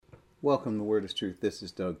Welcome to Word is Truth. This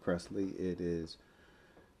is Doug Presley. It is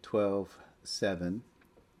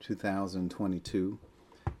 12/7/2022,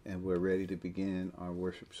 and we're ready to begin our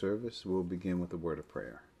worship service. We'll begin with a word of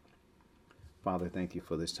prayer. Father, thank you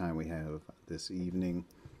for this time we have this evening.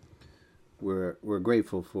 We're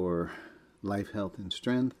grateful for life, health, and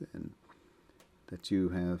strength, and that you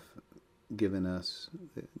have given us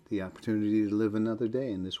the opportunity to live another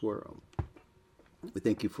day in this world. We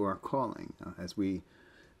thank you for our calling as we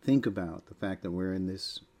think about the fact that we're in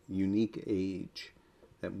this unique age,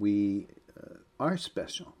 that we are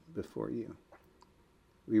special before you.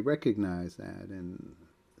 We recognize that, and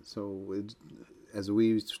so as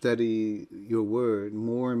we study your word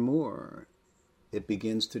more and more, it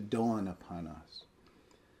begins to dawn upon us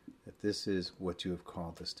that this is what you have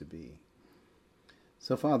called us to be.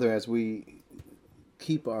 So, Father, as we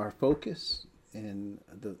keep our focus in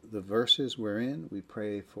the verses we're in, we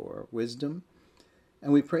pray for wisdom.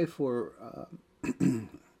 And we pray for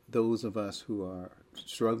those of us who are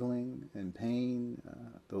struggling in pain,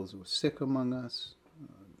 those who are sick among us.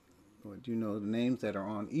 Lord, you know the names that are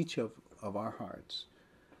on each of our hearts.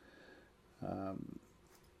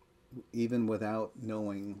 Even without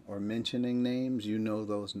knowing or mentioning names, you know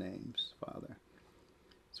those names, Father.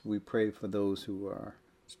 So we pray for those who are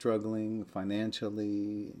struggling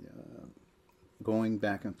financially, going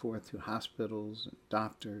back and forth to hospitals and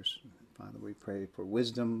doctors. Father, we pray for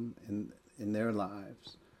wisdom in their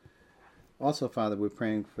lives. Also, Father, we're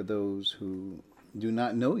praying for those who do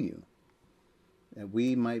not know you, that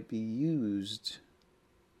we might be used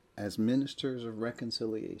as ministers of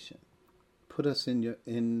reconciliation. Put us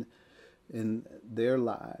in their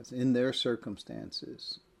lives, in their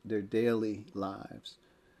circumstances, their daily lives,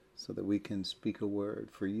 so that we can speak a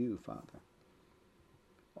word for you, Father.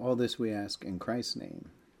 All this we ask in Christ's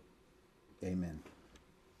name. Amen.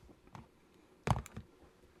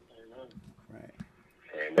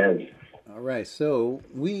 Amen. All right, so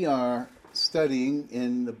we are studying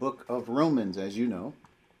in the book of Romans, as you know,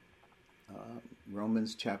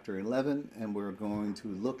 Romans chapter 11, and we're going to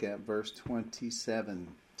look at verse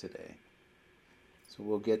 27 today. So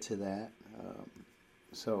we'll get to that.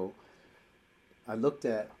 So I looked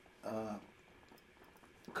at a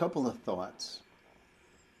couple of thoughts,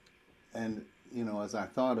 and, as I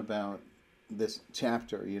thought about this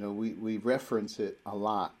chapter, we reference it a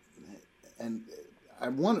lot, and I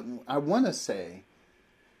want to say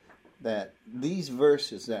that these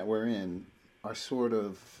verses that we're in are sort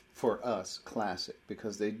of, for us, classic,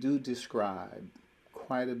 because they do describe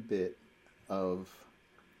quite a bit of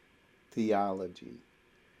theology,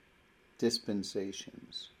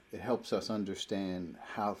 dispensations. It helps us understand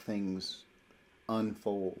how things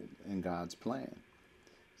unfold in God's plan.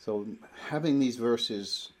 So having these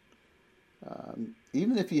verses,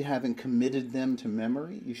 even if you haven't committed them to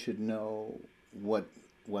memory, you should know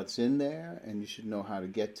what's in there, and you should know how to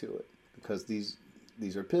get to it, because these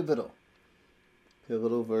are pivotal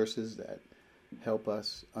verses that help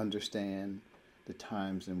us understand the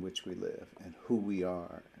times in which we live and who we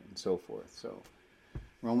are and so forth. So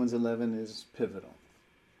Romans 11 is pivotal.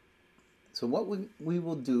 So what we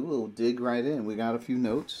will do, we'll dig right in. We got a few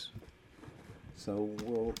notes, so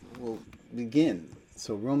we'll begin.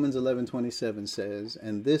 So Romans 11:27 says,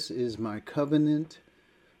 "And this is my covenant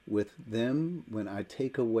with them when I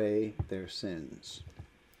take away their sins."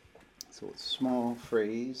 So it's a small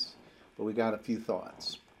phrase, but we got a few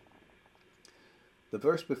thoughts. The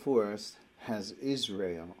verse before us has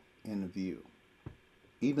Israel in view.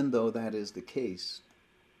 Even though that is the case,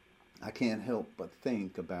 I can't help but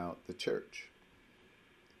think about the church.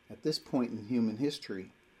 At this point in human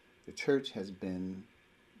history, the church has been,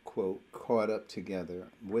 quote, caught up together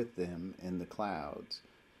with them in the clouds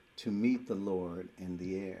to meet the Lord in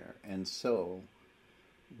the air, and so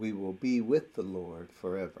we will be with the Lord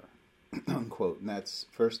forever, unquote. And that's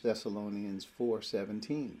 1 Thessalonians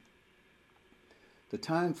 4:17. The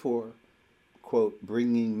time for, quote,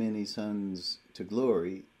 bringing many sons to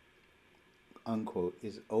glory, unquote,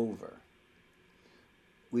 is over.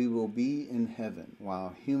 We will be in heaven while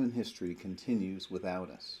human history continues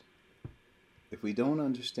without us. If we don't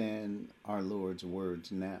understand our Lord's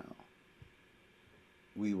words now,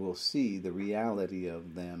 we will see the reality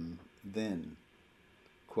of them then.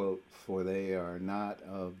 Quote, "For they are not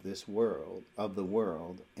of this world, of the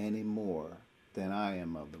world, any more than I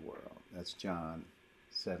am of the world." That's John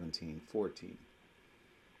 17:14.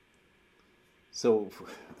 So for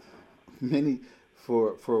the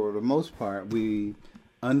most part, we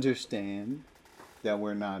understand that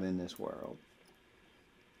we're not in this world.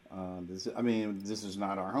 This is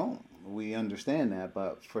not our home. We understand that,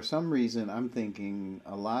 but for some reason, I'm thinking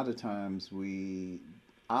a lot of times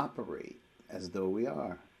operate as though we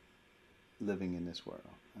are living in this world.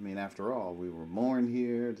 I mean, after all, we were born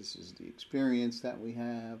here. This is the experience that we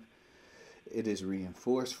have. It is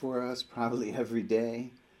reinforced for us probably every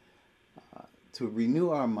day to renew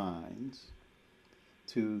our minds,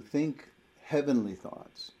 to think heavenly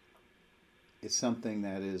thoughts. It's something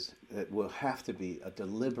that will have to be a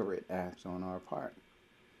deliberate act on our part.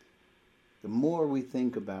 The more we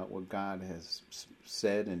think about what God has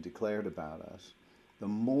said and declared about us, the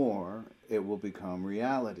more it will become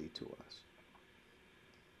reality to us.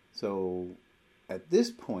 So at this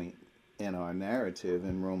point in our narrative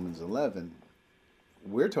in Romans 11,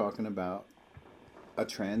 we're talking about a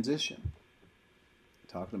transition.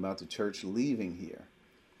 Talking about the church leaving here.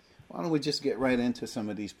 Why don't we just get right into some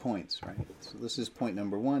of these points, right? So this is point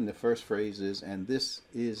number 1. The first phrase is, and this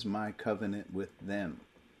is my covenant with them.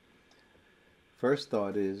 First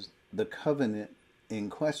thought is, the covenant in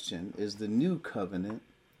question is the new covenant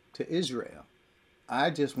to Israel. I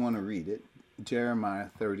just want to read it. Jeremiah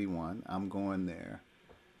 31. I'm going there.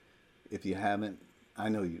 If you haven't, I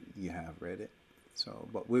know you have read it. So,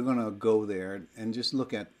 but we're going to go there and just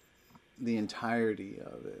look at the entirety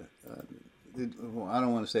of it. Well, I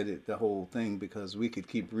don't want to say the whole thing because we could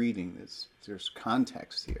keep reading this. There's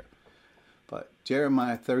context here. But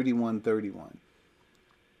Jeremiah 31:31.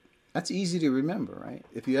 That's easy to remember, right?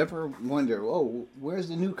 If you ever wonder, oh, where's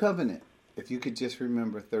the new covenant? If you could just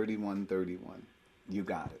remember 31:31, you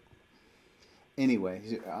got it.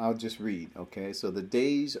 Anyway, I'll just read, okay? So the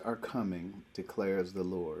days are coming, declares the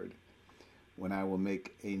Lord, when I will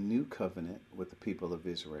make a new covenant with the people of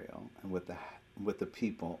Israel and with the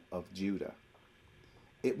people of Judah.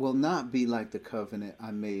 It will not be like the covenant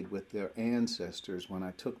I made with their ancestors when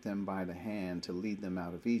I took them by the hand to lead them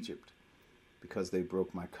out of Egypt, because they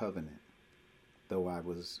broke my covenant, though I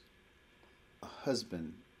was a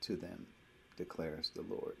husband to them, declares the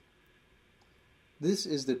Lord. This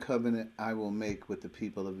is the covenant I will make with the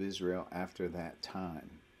people of Israel after that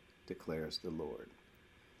time, declares the Lord.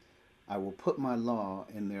 I will put my law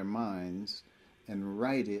in their minds and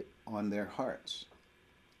write it on their hearts.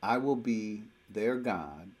 I will be their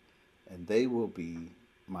God, and they will be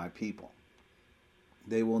my people.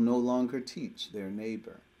 They will no longer teach their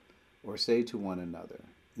neighbor or say to one another,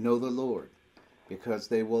 know the Lord, because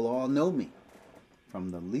they will all know me, from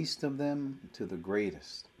the least of them to the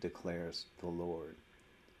greatest, declares the Lord.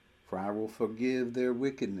 For I will forgive their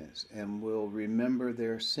wickedness and will remember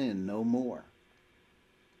their sin no more.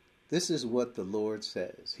 This is what the Lord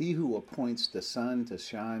says. He who appoints the sun to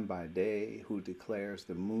shine by day, who declares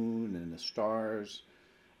the moon and the stars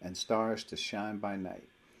to shine by night,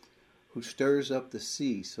 who stirs up the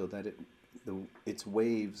sea so that its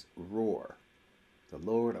waves roar. The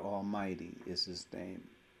Lord Almighty is his name.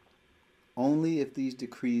 Only if these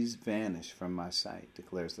decrees vanish from my sight,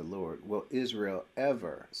 declares the Lord, will Israel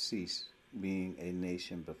ever cease being a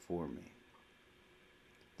nation before me.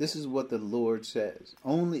 This is what the Lord says.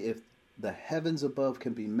 Only if the heavens above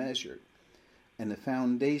can be measured and the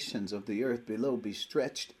foundations of the earth below be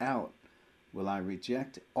stretched out, will I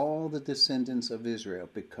reject all the descendants of Israel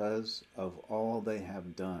because of all they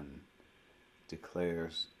have done,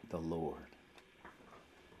 declares the Lord.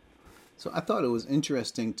 So I thought it was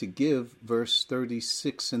interesting to give verse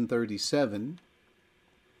 36 and 37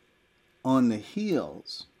 on the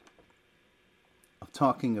heels of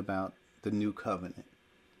talking about the new covenant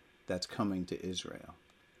that's coming to Israel.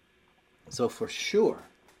 So for sure,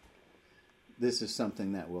 this is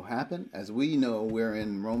something that will happen. As we know, we're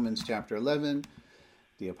in Romans chapter 11.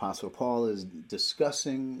 The Apostle Paul is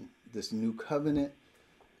discussing this new covenant.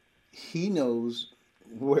 He knows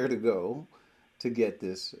where to go to get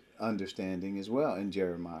this understanding as well in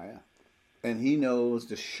Jeremiah. And he knows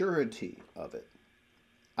the surety of it.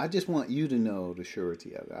 I just want you to know the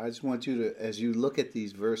surety of it. I just want you to, as you look at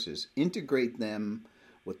these verses, integrate them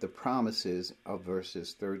with the promises of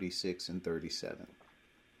verses 36 and 37.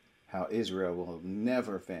 How Israel will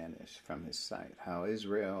never vanish from his sight. How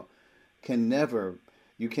Israel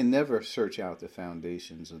you can never search out the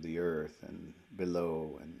foundations of the earth and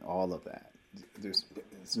below and all of that.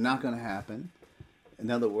 It's not going to happen.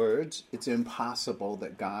 In other words, it's impossible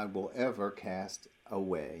that God will ever cast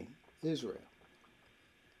away Israel.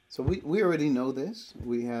 So we already know this.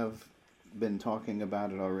 We have been talking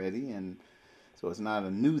about it already, and so it's not a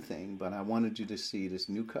new thing, but I wanted you to see this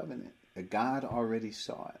new covenant. That God already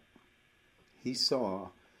saw it. He saw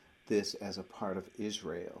this as a part of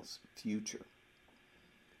Israel's future.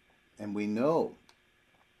 And we know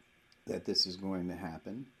that this is going to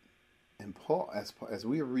happen. And Paul, as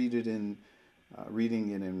we read it in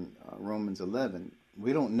reading it in Romans 11,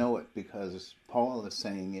 we don't know it because Paul is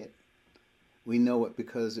saying it We know it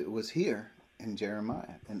because it was here in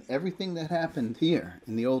Jeremiah. And everything that happened here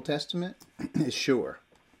in the Old Testament is sure.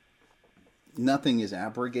 Nothing is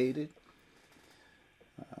abrogated.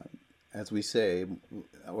 As we say,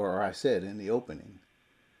 or I said in the opening,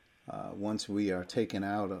 once we are taken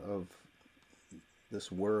out of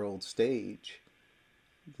this world stage,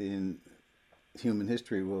 then human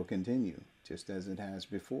history will continue just as it has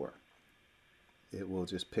before. It will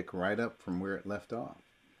just pick right up from where it left off.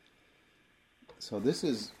 So this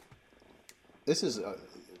is the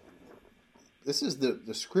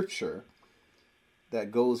scripture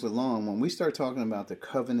that goes along when we start talking about the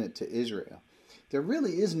covenant to Israel. There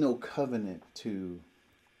really is no covenant to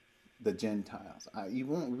the Gentiles. You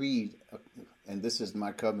won't read, and this is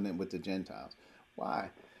my covenant with the Gentiles. Why?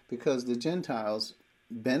 Because the Gentiles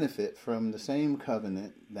benefit from the same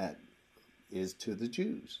covenant that is to the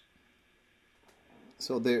Jews.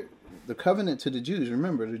 So the covenant to the Jews,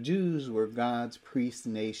 remember, the Jews were God's priest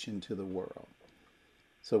nation to the world.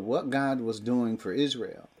 So what God was doing for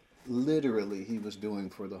Israel, literally he was doing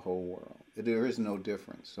for the whole world. There is no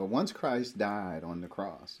difference. So once Christ died on the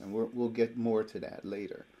cross, and we'll get more to that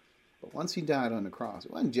later, but once he died on the cross,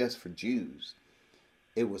 it wasn't just for Jews.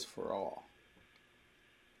 It was for all.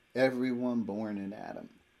 Everyone born in Adam.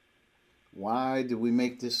 Why do we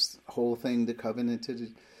make this whole thing the covenant to the,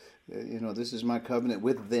 this is my covenant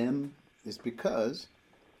with them? It's because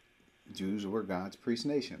Jews were God's priest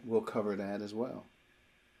nation. We'll cover that as well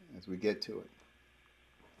as we get to it.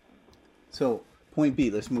 So, point B,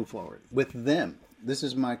 let's move forward. With them. This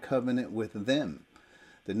is my covenant with them.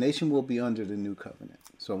 The nation will be under the new covenant.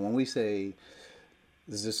 So when we say,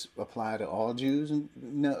 does this apply to all Jews?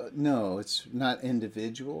 No, it's not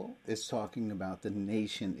individual. It's talking about the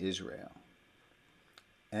nation Israel.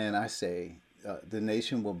 And I say, the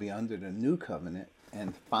nation will be under the new covenant.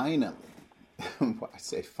 And finally, I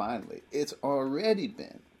say finally, it's already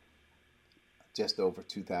been just over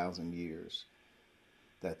 2,000 years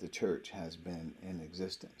that the church has been in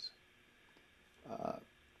existence.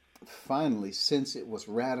 Finally, since it was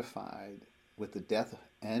ratified with the death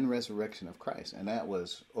and resurrection of Christ, and that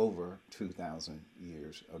was over 2,000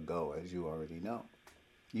 years ago, as you already know.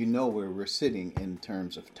 You know where we're sitting in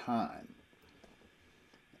terms of time.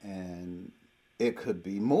 And it could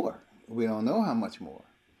be more. We don't know how much more.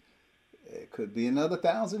 It could be another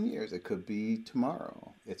 1,000 years. It could be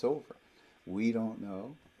tomorrow. It's over. We don't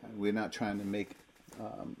know. We're not trying to make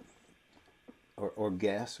or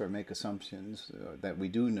guess or make assumptions that we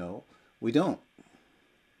do know. We don't.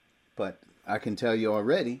 But I can tell you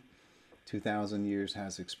already, 2,000 years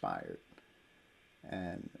has expired.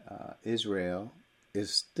 And Israel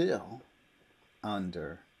is still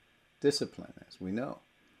under discipline, as we know.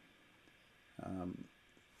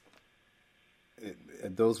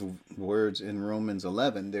 Those words in Romans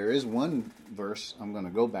 11, there is one verse, I'm going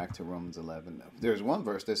to go back to Romans 11. There's one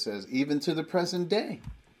verse that says, even to the present day,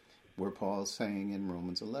 where Paul's saying in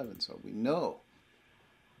Romans 11. So we know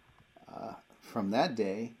from that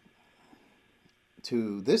day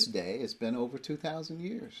to this day, it's been over 2,000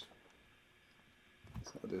 years.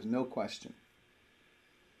 So there's no question.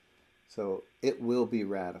 So it will be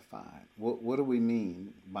ratified. What do we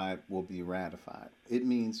mean by will be ratified? It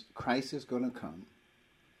means Christ is going to come.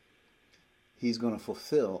 He's going to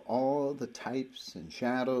fulfill all the types and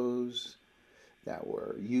shadows that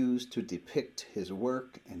were used to depict his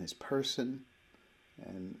work and his person,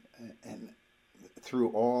 and through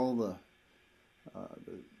all the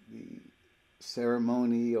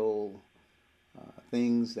ceremonial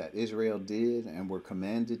things that Israel did and were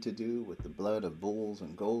commanded to do with the blood of bulls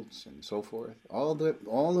and goats and so forth.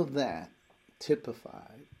 All of that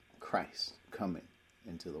typified Christ coming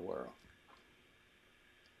into the world.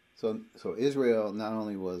 So Israel not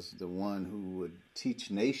only was the one who would teach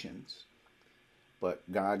nations, but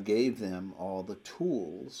God gave them all the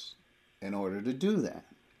tools in order to do that.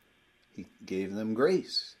 He gave them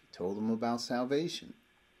grace. He told them about salvation.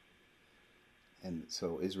 And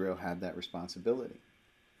so Israel had that responsibility.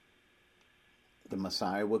 The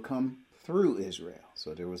Messiah would come through Israel.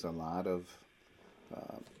 So there was a lot of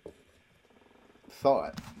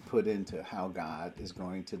thought put into how God is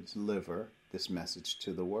going to deliver this message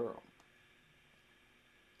to the world.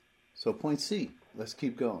 So point C, let's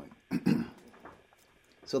keep going.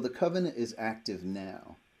 So the covenant is active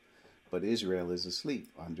now, but Israel is asleep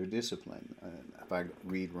under discipline. If I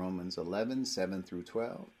read Romans 11, 7 through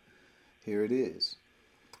 12, here it is.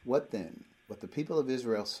 What then? What the people of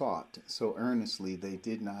Israel sought so earnestly they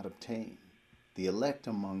did not obtain. The elect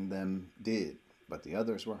among them did, but the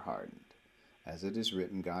others were hardened. As it is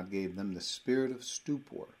written, God gave them the spirit of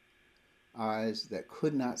stupor, eyes that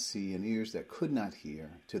could not see and ears that could not hear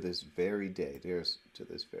to this very day. There's to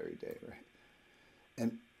this very day,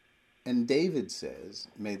 right? And David says,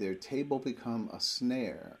 may their table become a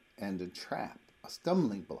snare and a trap, a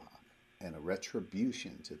stumbling block, and a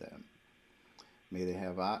retribution to them.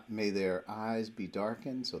 May their eyes be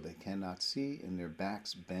darkened so they cannot see, and their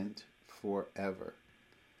backs bent forever.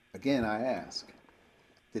 Again, I ask,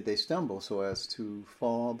 did they stumble so as to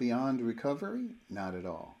fall beyond recovery? Not at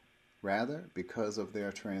all. Rather, because of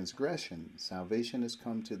their transgression, salvation has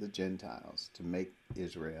come to the Gentiles to make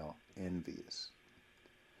Israel envious.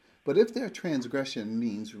 But if their transgression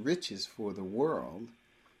means riches for the world,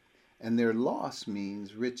 and their loss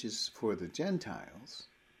means riches for the Gentiles,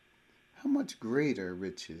 how much greater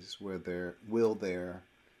riches will their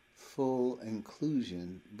full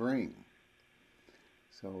inclusion bring?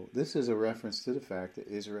 So this is a reference to the fact that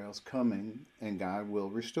Israel's coming and God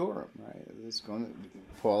will restore them, right?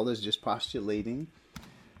 Paul is just postulating,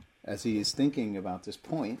 as he is thinking about this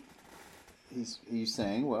point, he's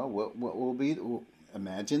saying, well, what will be,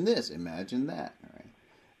 imagine this, imagine that, right?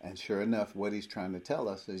 And sure enough, what he's trying to tell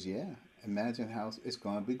us is, imagine how it's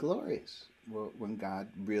going to be glorious when God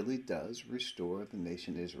really does restore the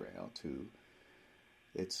nation Israel to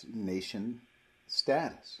its nation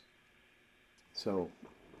status. So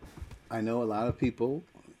I know a lot of people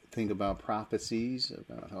think about prophecies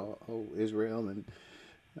about how Israel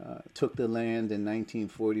took the land in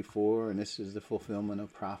 1944 and this is the fulfillment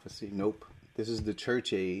of prophecy. Nope. This is the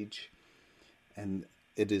church age, and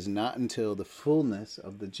it is not until the fullness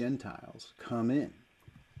of the Gentiles come in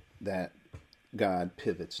that God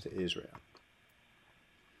pivots to Israel.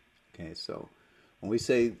 Okay, so when we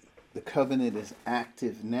say the covenant is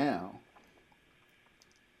active now,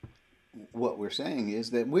 what we're saying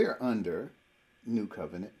is that we're under new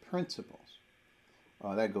covenant principles.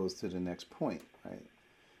 That goes to the next point,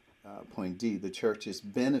 right? Point D, the church is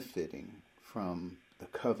benefiting from the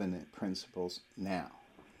covenant principles now.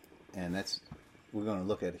 And we're going to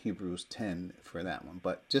look at Hebrews 10 for that one.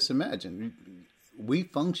 But just imagine, we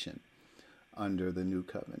function under the new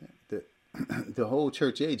covenant. The whole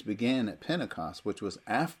church age began at Pentecost, which was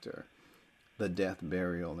after the death,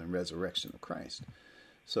 burial, and resurrection of Christ.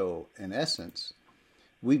 So, in essence,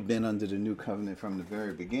 we've been under the new covenant from the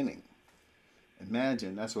very beginning.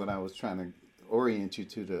 Imagine, that's what I was trying to orient you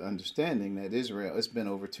to, the understanding that Israel, it's been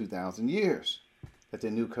over 2,000 years that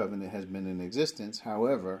the new covenant has been in existence.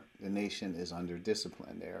 However, the nation is under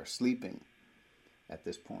discipline. They are sleeping at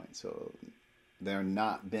this point. So, they're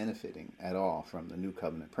not benefiting at all from the new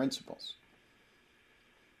covenant principles.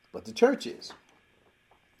 But the church is.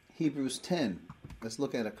 Hebrews 10. Let's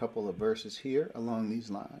look at a couple of verses here along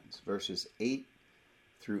these lines. Verses 8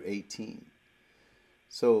 through 18.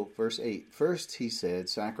 So, verse 8. First, he said,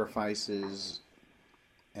 sacrifices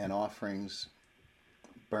and offerings,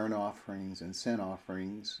 burnt offerings and sin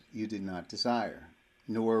offerings you did not desire,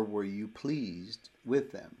 nor were you pleased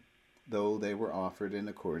with them, though they were offered in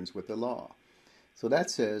accordance with the law. So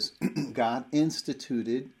that says God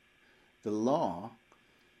instituted the law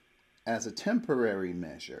as a temporary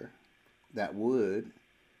measure that would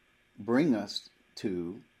bring us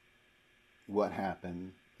to what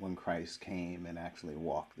happened when Christ came and actually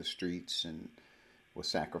walked the streets and was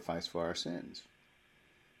sacrificed for our sins.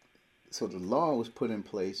 So the law was put in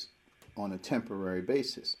place on a temporary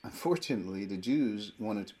basis. Unfortunately, the Jews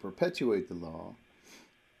wanted to perpetuate the law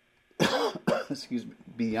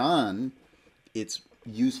beyond its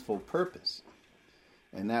useful purpose.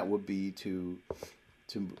 And that would be to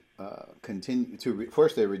continue to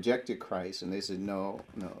first they rejected Christ and they said no,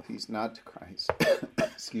 he's not the Christ.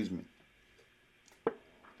 Excuse me.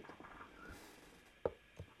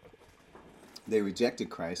 They rejected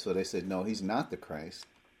Christ, so they said no, he's not the Christ.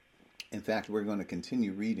 In fact, we're going to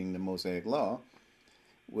continue reading the Mosaic Law,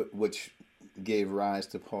 which gave rise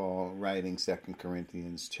to Paul writing 2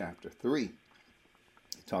 Corinthians chapter 3. He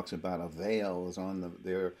talks about a veil was on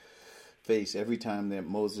their face every time that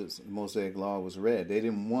Mosaic Law was read. They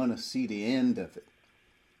didn't want to see the end of it.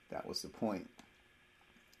 That was the point.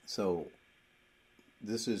 So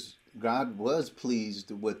God was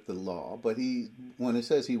pleased with the law, but when it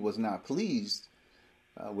says he was not pleased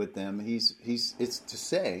with them, it's to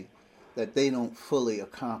say that they don't fully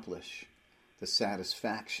accomplish the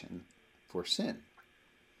satisfaction for sin.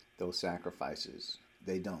 Those sacrifices,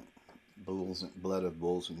 they don't. Blood of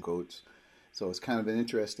bulls and goats. So it's kind of an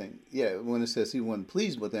interesting, when it says he wasn't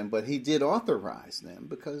pleased with them, but he did authorize them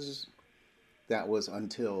because that was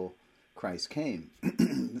until Christ came.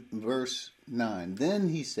 Verse 9, then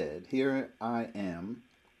he said, here I am,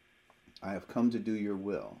 I have come to do your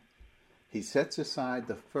will. He sets aside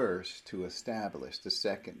the first to establish the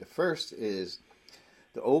second. The first is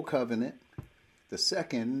the old covenant. The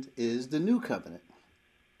second is the new covenant.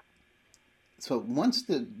 So once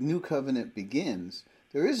the new covenant begins,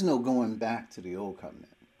 there is no going back to the old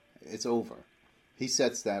covenant. It's over. He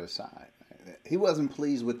sets that aside. He wasn't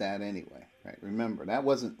pleased with that anyway, right? Remember, that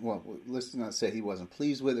wasn't, well, let's not say he wasn't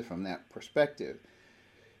pleased with it from that perspective.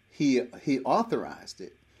 He authorized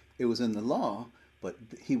it. It was in the law, but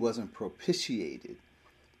he wasn't propitiated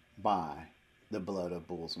by the blood of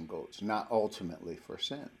bulls and goats, not ultimately for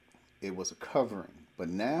sin. It was a covering. But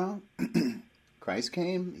now, Christ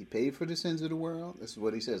came, he paid for the sins of the world. This is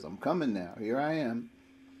what he says, I'm coming now, here I am.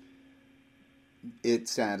 It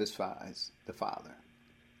satisfies the Father,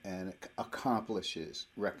 and it accomplishes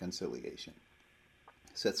reconciliation.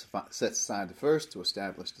 Sets aside the first to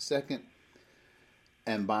establish the second,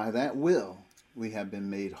 and by that will, we have been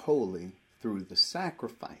made holy through the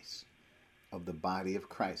sacrifice of the body of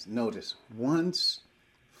Christ. Notice, once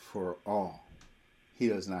for all. He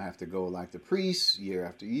does not have to go like the priests year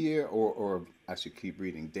after year, or I should keep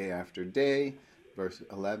reading, day after day. Verse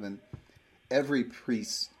 11, every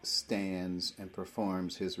priest stands and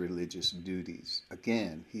performs his religious duties.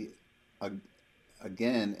 Again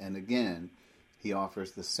and again, he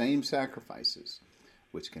offers the same sacrifices,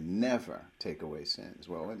 which can never take away sins.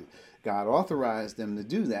 Well, God authorized them to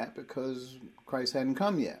do that because Christ hadn't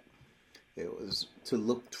come yet. It was to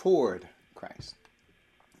look toward Christ.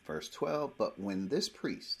 Verse 12, but when this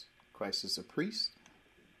priest, Christ is a priest,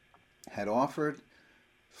 had offered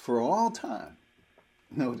for all time,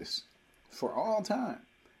 notice, for all time,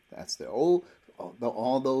 that's all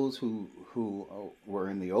those who were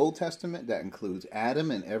in the Old Testament, that includes Adam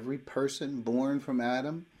and every person born from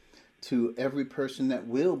Adam, to every person that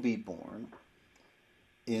will be born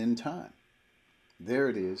in time. There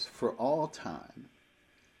it is, for all time.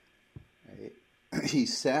 Right? He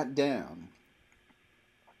sat down.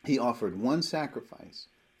 He offered one sacrifice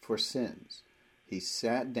for sins. He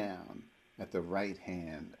sat down at the right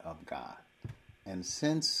hand of God. And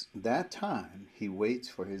since that time, he waits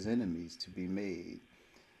for his enemies to be made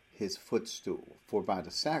his footstool. For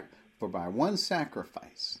by one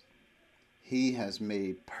sacrifice, he has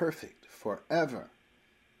made perfect forever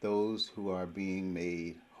those who are being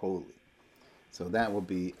made holy. So that will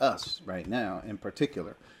be us right now in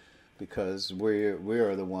particular, because we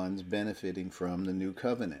are the ones benefiting from the new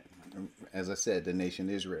covenant. As I said, the nation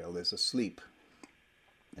Israel is asleep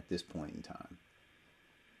at this point in time.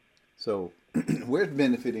 So we're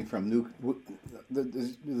benefiting from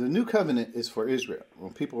the new covenant is for Israel.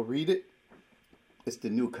 When people read it, it's the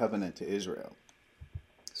new covenant to Israel.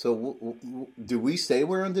 So do we say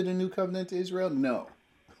we're under the new covenant to Israel? No,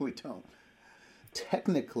 we don't.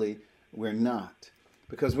 Technically, we're not,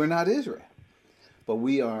 because we're not Israel. But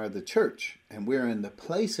we are the church, and we're in the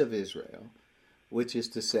place of Israel, which is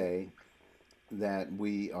to say that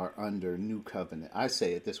we are under new covenant. I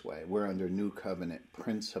say it this way, we're under new covenant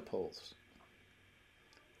principles.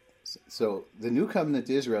 So the new covenant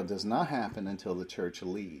to Israel does not happen until the church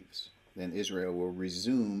leaves. Then Israel will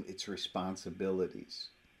resume its responsibilities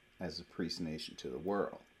as a priest nation to the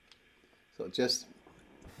world. So just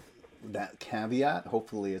that caveat,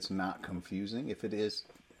 hopefully it's not confusing. If it is,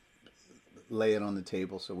 lay it on the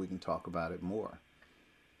table so we can talk about it more.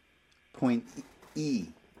 Point E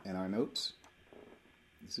in our notes.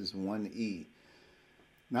 This is 1E.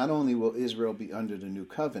 Not only will Israel be under the new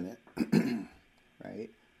covenant, right?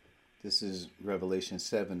 This is Revelation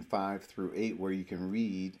 7, 5 through 8, where you can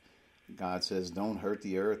read, God says, don't hurt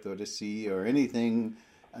the earth or the sea or anything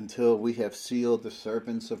until we have sealed the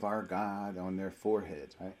servants of our God on their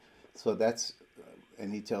foreheads, right? So that's,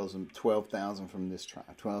 and he tells them 12,000 from this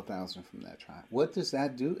tribe, 12,000 from that tribe. What does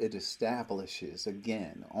that do? It establishes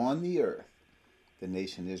again on the earth the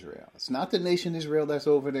nation Israel. It's not the nation Israel that's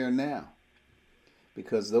over there now,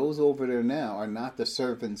 because those over there now are not the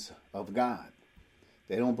servants of God.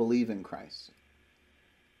 They don't believe in Christ.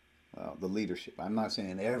 Well, the leadership. I'm not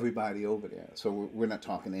saying everybody over there. So we're not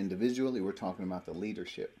talking individually. We're talking about the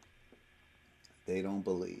leadership. They don't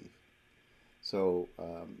believe. So,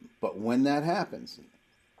 but when that happens,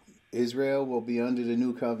 Israel will be under the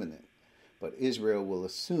new covenant. But Israel will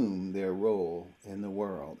assume their role in the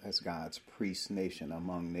world as God's priest nation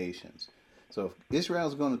among nations. So if Israel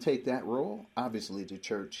is going to take that role, obviously the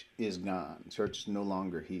church is gone. The church is no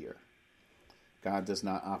longer here. God does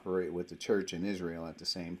not operate with the church and Israel at the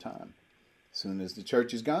same time. As soon as the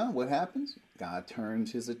church is gone, what happens? God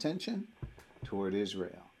turns his attention toward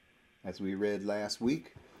Israel. As we read last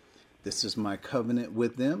week, this is my covenant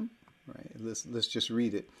with them. Right? Let's just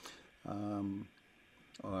read it. I'm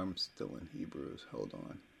still in Hebrews. Hold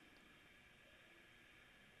on.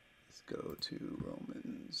 Let's go to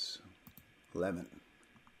Romans 11.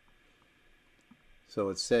 So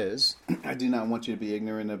it says, I do not want you to be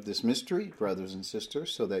ignorant of this mystery, brothers and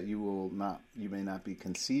sisters, so that you may not be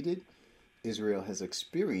conceited. Israel has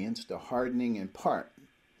experienced a hardening in part.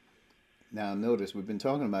 Now notice, we've been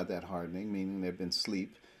talking about that hardening, meaning they've been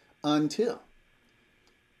asleep, until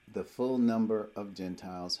the full number of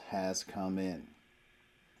Gentiles has come in.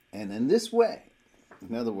 And in this way,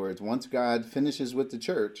 in other words, once God finishes with the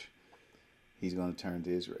church, he's going to turn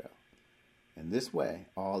to Israel. In this way,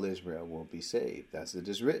 all Israel will be saved. As it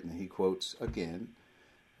is written. He quotes again,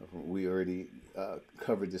 we already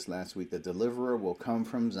covered this last week, the deliverer will come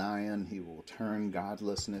from Zion. He will turn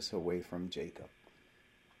godlessness away from Jacob.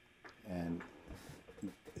 And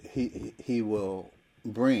he will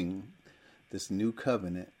bring this new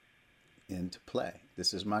covenant into play.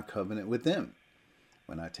 This is my covenant with them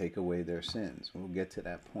when I take away their sins. We'll get to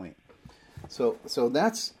that point. So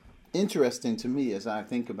that's interesting to me as I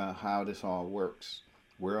think about how this all works.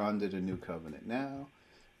 We're under the new covenant now.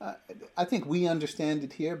 I think we understand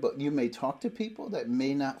it here, but you may talk to people that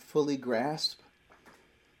may not fully grasp.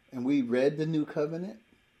 And we read the new covenant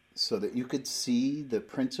so that you could see the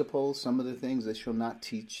principles, some of the things they shall not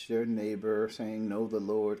teach their neighbor, saying, know the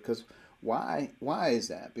Lord. Because why is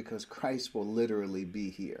that? Because Christ will literally be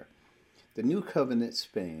here. The new covenant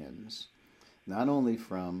spans not only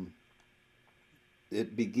from,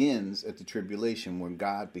 it begins at the tribulation where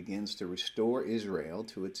God begins to restore Israel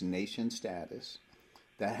to its nation status.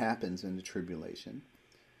 That happens in the tribulation.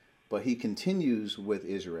 But he continues with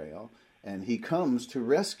Israel, and he comes to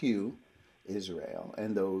rescue Israel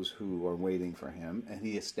and those who are waiting for him, and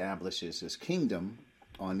he establishes his kingdom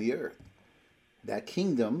on the earth. That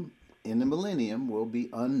kingdom in the millennium will be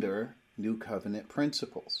under new covenant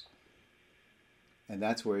principles. And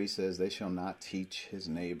that's where he says they shall not teach his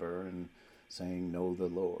neighbor and saying, know the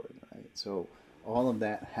Lord. Right? So all of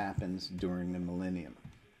that happens during the millennium.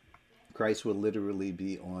 Christ will literally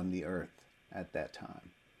be on the earth at that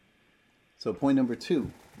time. So point number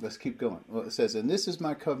 2, let's keep going. Well, it says, and this is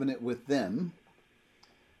my covenant with them.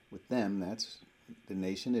 With them, that's the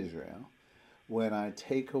nation Israel, when I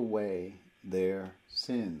take away their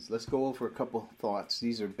sins. Let's go over a couple thoughts.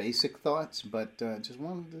 These are basic thoughts, but just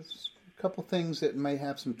a couple things that may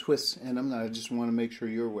have some twists in them that I just want to make sure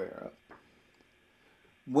you're aware of.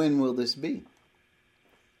 When will this be?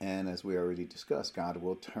 And as we already discussed, God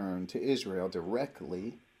will turn to Israel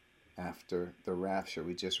directly after the rapture.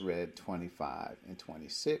 We just read 25 and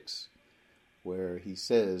 26, where he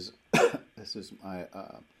says, this is my,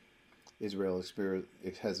 Israel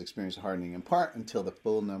has experienced hardening in part until the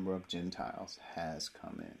full number of Gentiles has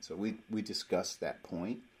come in. So we discussed that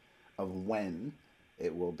point of when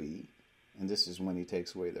it will be. And this is when he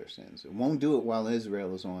takes away their sins. It won't do it while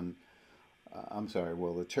Israel is on,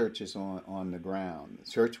 the church is on the ground. The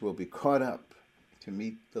church will be caught up to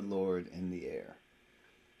meet the Lord in the air.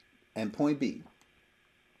 And point B,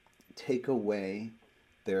 take away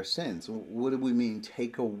their sins. What do we mean,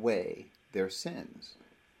 take away their sins?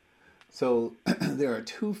 So there are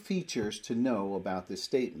 2 features to know about this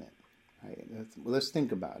statement. Right? Let's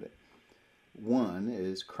think about it. One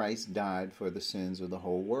is Christ died for the sins of the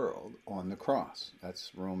whole world on the cross.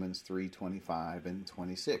 That's Romans 3:25 and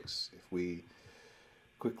 26. If we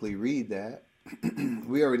quickly read that,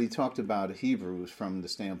 we already talked about Hebrews from the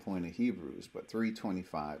standpoint of Hebrews, but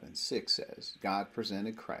 3:25 and 6 says, God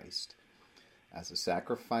presented Christ as a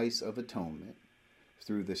sacrifice of atonement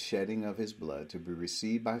through the shedding of his blood to be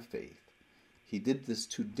received by faith. He did this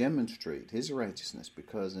to demonstrate his righteousness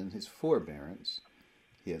because in his forbearance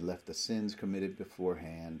he had left the sins committed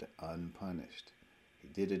beforehand unpunished. He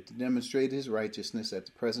did it to demonstrate his righteousness at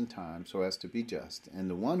the present time so as to be just, and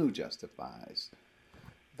the one who justifies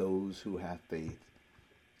those who have faith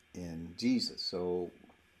in Jesus. So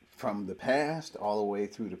from the past all the way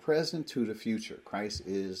through the present to the future, Christ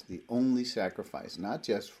is the only sacrifice, not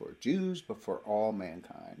just for Jews, but for all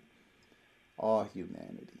mankind, all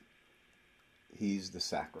humanity. He's the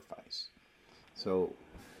sacrifice. So,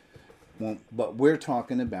 but we're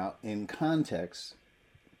talking about, in context,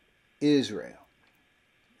 Israel,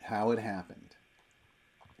 how it happened.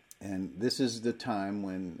 And this is the time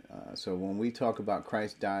when, so when we talk about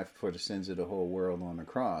Christ died for the sins of the whole world on the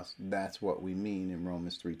cross, that's what we mean in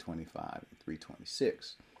Romans 3:25 and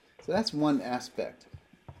 3:26. So that's one aspect.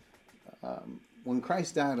 When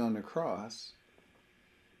Christ died on the cross,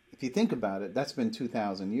 if you think about it, that's been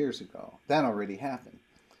 2,000 years ago. That already happened.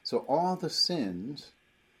 So all the sins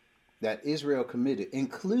that Israel committed,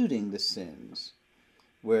 including the sins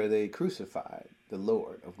where they crucified the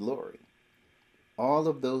Lord of glory, all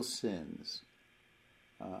of those sins,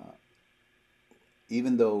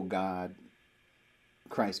 even though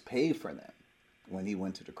Christ paid for them when he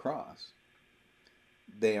went to the cross,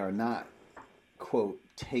 they are not, quote,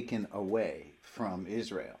 taken away from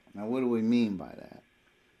Israel. Now, what do we mean by that?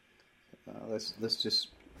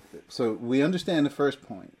 So we understand the first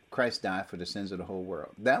point. Christ died for the sins of the whole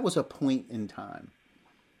world. That was a point in time.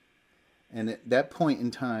 And that point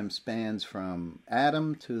in time spans from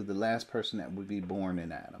Adam to the last person that would be born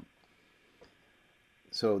in Adam.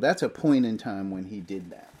 So that's a point in time when he did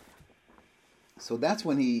that. So that's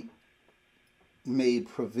when he made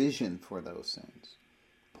provision for those sins.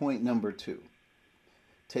 Point number 2.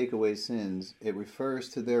 Take away sins. It refers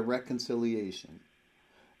to their reconciliation.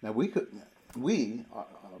 Now we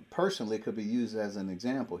personally could be used as an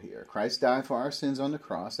example here. Christ died for our sins on the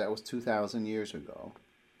cross. That was 2,000 years ago.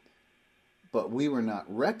 But we were not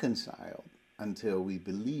reconciled until we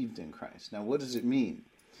believed in Christ. Now, what does it mean?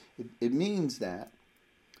 It means that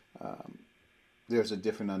there's a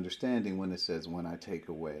different understanding when it says, when I take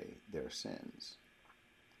away their sins.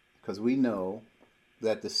 Because we know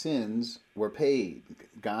that the sins were paid.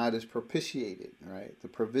 God is propitiated, right? The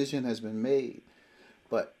provision has been made.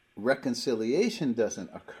 But reconciliation doesn't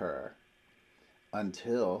occur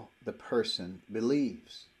until the person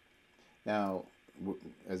believes. Now,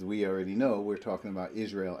 as we already know, we're talking about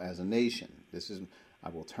Israel as a nation. I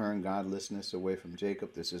will turn godlessness away from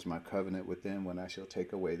Jacob. This is my covenant with them when I shall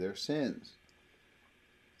take away their sins.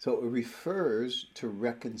 So it refers to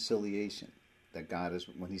reconciliation that God is,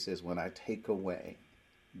 when he says, when I take away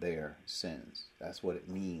their sins. That's what it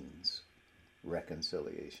means,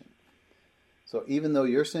 reconciliation. So even though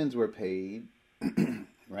your sins were paid,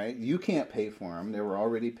 right, you can't pay for them. They were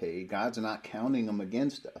already paid. God's not counting them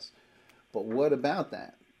against us. But what about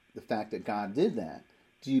that? The fact that God did that.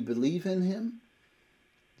 Do you believe in him?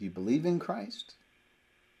 Do you believe in Christ?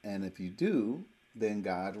 And if you do, then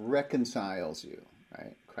God reconciles you,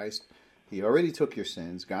 right? Christ, he already took your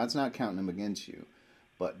sins. God's not counting them against you.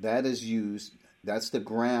 But that is used, that's the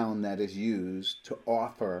ground that is used to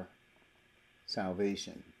offer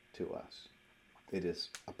salvation to us. It is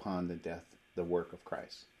upon the death, the work of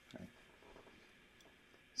Christ, right?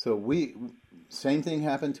 So same thing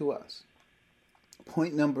happened to us.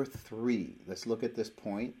 Point number 3, let's look at this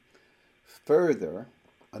point. Further,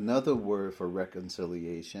 another word for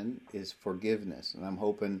reconciliation is forgiveness. And I'm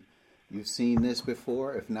hoping you've seen this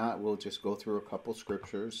before. If not, we'll just go through a couple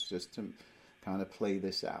scriptures just to kind of play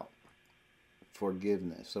this out.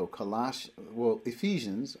 Forgiveness. So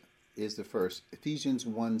Ephesians is the first. Ephesians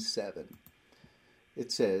 1:7.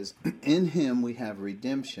 It says, in him we have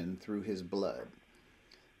redemption through his blood,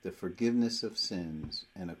 the forgiveness of sins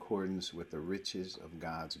in accordance with the riches of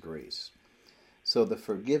God's grace. So the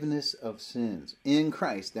forgiveness of sins in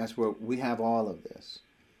Christ, that's where we have all of this.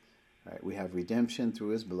 Right? We have redemption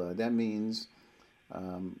through his blood. That means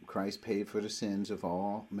Christ paid for the sins of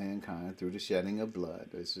all mankind through the shedding of blood.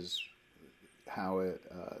 This is how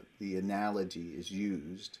the analogy is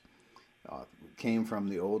used. Came from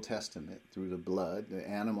the Old Testament through the blood. The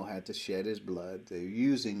animal had to shed his blood. They're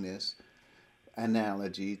using this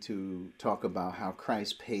analogy to talk about how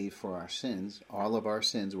Christ paid for our sins. All of our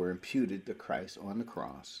sins were imputed to Christ on the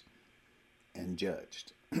cross and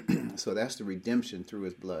judged. So that's the redemption through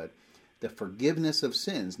his blood. The forgiveness of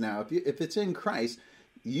sins. Now, if it's in Christ,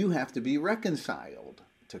 you have to be reconciled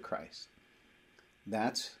to Christ.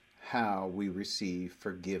 That's how we receive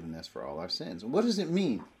forgiveness for all our sins. What does it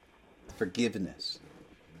mean? Forgiveness.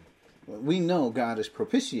 We know God is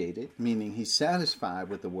propitiated, meaning he's satisfied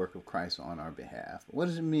with the work of Christ on our behalf. What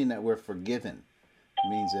does it mean that we're forgiven? It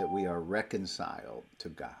means that we are reconciled to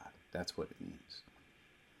God. That's what it means.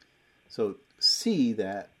 So see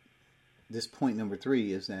that this point number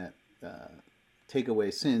 3 is that take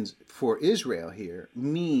away sins for Israel here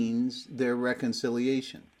means their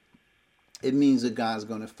reconciliation. It means that God's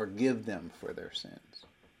going to forgive them for their sins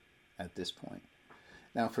at this point.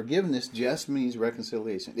 Now, forgiveness just means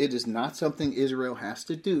reconciliation. It is not something Israel has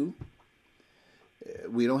to do.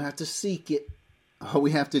 We don't have to seek it. All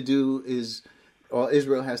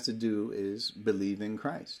Israel has to do is believe in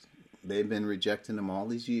Christ. They've been rejecting him all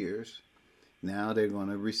these years. Now they're going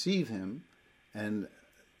to receive him, and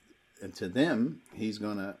to them,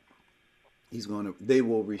 they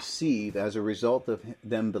will receive, as a result of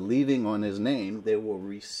them believing on his name, they will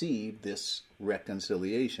receive this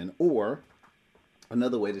reconciliation, or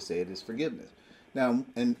another way to say it is forgiveness. Now,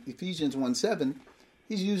 in Ephesians 1:7,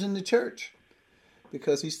 he's using the church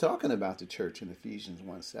because he's talking about the church in Ephesians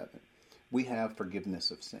 1:7. We have forgiveness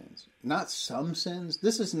of sins. Not some sins.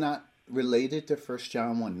 This is not related to 1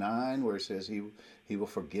 John 1:9, where it says he will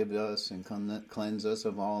forgive us and cleanse us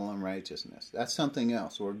of all unrighteousness. That's something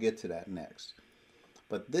else. We'll get to that next.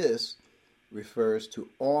 But this refers to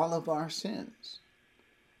all of our sins.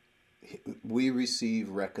 We receive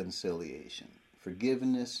reconciliation.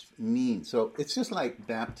 Forgiveness means, so it's just like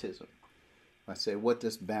baptism. I say, what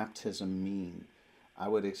does baptism mean? I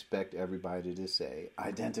would expect everybody to say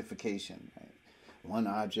identification. Right? One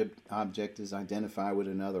object is identified with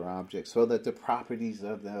another object so that the properties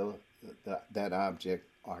of that object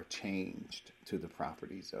are changed to the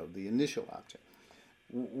properties of the initial object.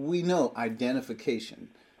 We know identification,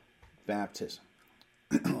 baptism.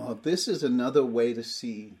 This is another way to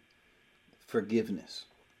see forgiveness.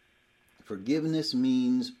 Forgiveness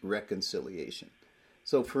means reconciliation.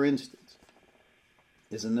 So, for instance,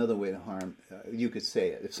 is another way to harm. You could say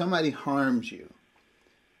it. If somebody harms you,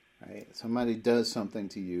 right? Somebody does something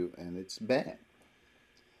to you and it's bad.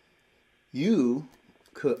 You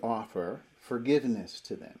could offer forgiveness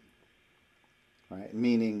to them, right?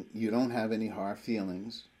 Meaning you don't have any hard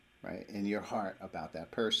feelings, right, in your heart about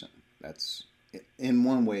that person. That's in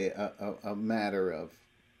one way a matter of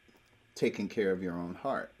taking care of your own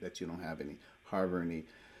heart, that you don't harbor any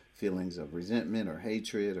feelings of resentment or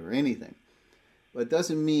hatred or anything. But it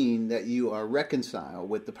doesn't mean that you are reconciled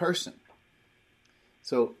with the person.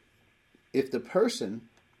 So if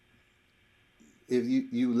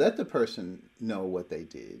you let the person know what they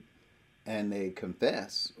did and they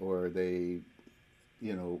confess, or they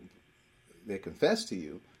confess to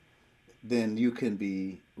you, then you can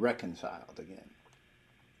be reconciled again,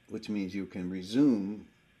 which means you can resume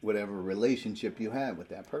whatever relationship you had with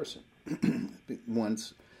that person.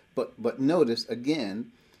 But notice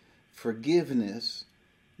again, forgiveness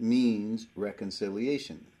means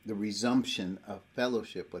reconciliation, the resumption of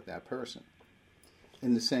fellowship with that person.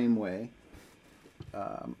 In the same way,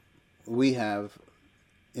 we have,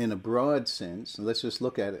 in a broad sense, let's just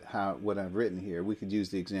look at it, what I've written here. We could use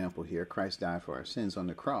the example here. Christ died for our sins on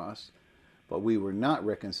the cross, but we were not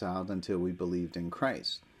reconciled until we believed in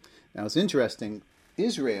Christ. Now, it's interesting.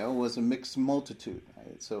 Israel was a mixed multitude,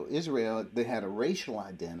 right? So Israel, they had a racial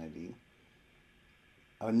identity,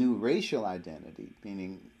 a new racial identity,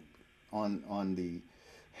 meaning on the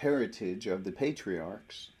heritage of the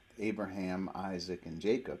patriarchs, Abraham, Isaac, and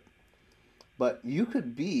Jacob. But you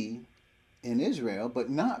could be in Israel but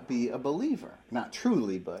not be a believer. Not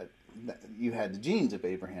truly, but you had the genes of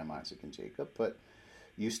Abraham, Isaac, and Jacob, but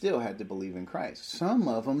you still had to believe in Christ. Some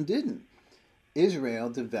of them didn't. Israel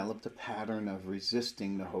developed a pattern of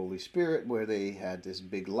resisting the Holy Spirit, where they had this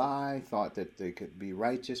big lie, thought that they could be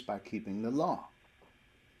righteous by keeping the law,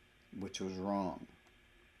 which was wrong.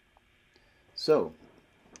 So,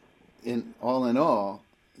 in all,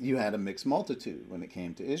 you had a mixed multitude when it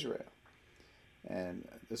came to Israel. And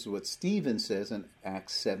this is what Stephen says in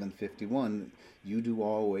Acts 7:51. You do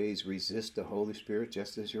always resist the Holy Spirit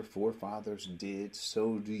just as your forefathers did,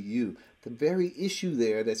 so do you. The very issue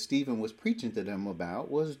there that Stephen was preaching to them about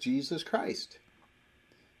was Jesus Christ.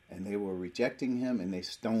 And they were rejecting him, and they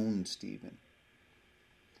stoned Stephen.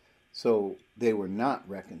 So they were not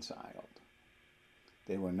reconciled.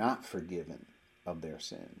 They were not forgiven of their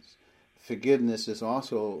sins. Forgiveness is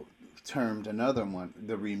also termed another one,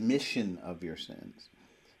 the remission of your sins.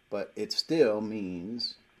 But it still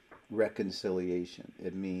means reconciliation.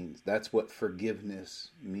 It means, that's what forgiveness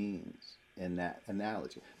means in that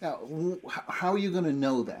analogy. Now, how are you going to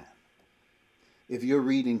know that? If you're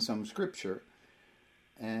reading some scripture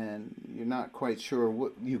and you're not quite sure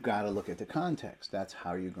what, you've got to look at the context. That's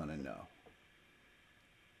how you're going to know.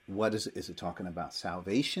 What is it talking about?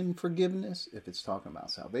 Salvation, forgiveness? If it's talking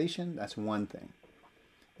about salvation, that's one thing.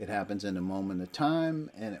 It happens in a moment of time,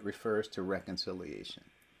 and it refers to reconciliation.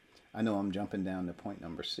 I know I'm jumping down to point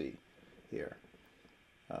number C here.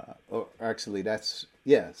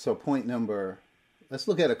 So point number, let's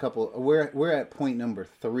look at a couple. We're at point number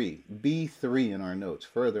 3, B3 in our notes.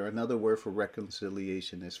 Further, another word for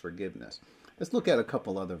reconciliation is forgiveness. Let's look at a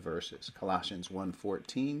couple other verses. Colossians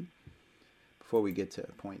 1:14. Before we get to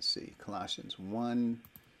point C, Colossians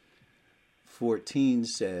 1:14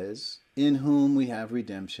 says, in whom we have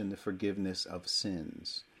redemption, the forgiveness of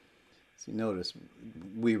sins. See, notice,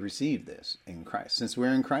 we receive this in Christ. Since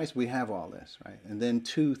we're in Christ, we have all this, right? And then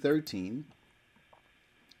 2:13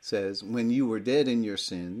 says, when you were dead in your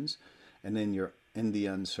sins and in the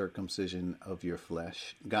uncircumcision of your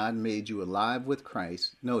flesh, God made you alive with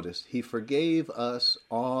Christ. Notice, he forgave us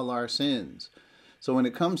all our sins. So when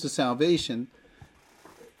it comes to salvation,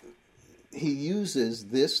 he uses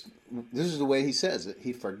this is the way he says it.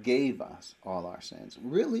 He forgave us all our sins.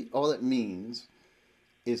 Really, all it means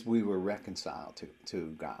is we were reconciled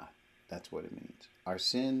to God. That's what it means. Our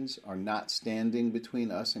sins are not standing between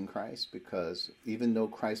us and Christ, because even though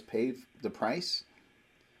Christ paid the price,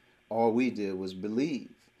 all we did was believe.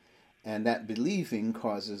 And that believing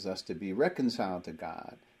causes us to be reconciled to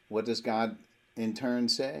God. What does God in turn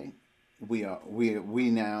say? We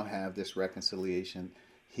now have this reconciliation.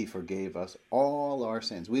 He forgave us all our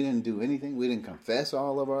sins. We didn't do anything. We didn't confess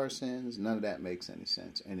all of our sins. None of that makes any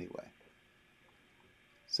sense anyway.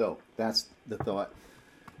 So that's the thought,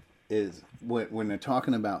 is when they're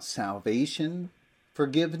talking about salvation,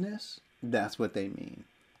 forgiveness, that's what they mean.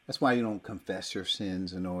 That's why you don't confess your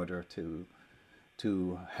sins in order to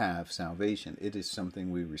have salvation. It is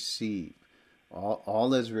something we receive. All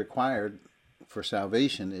that's required for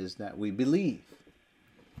salvation is that we believe.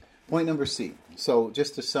 Point number C. So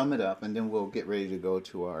just to sum it up, and then we'll get ready to go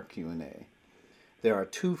to our Q&A. There are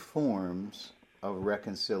two forms of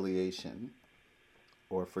reconciliation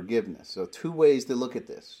or forgiveness. So two ways to look at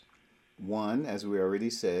this. One, as we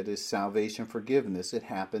already said, is salvation forgiveness. It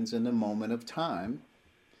happens in the moment of time,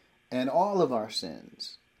 and all of our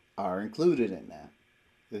sins are included in that.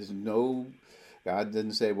 God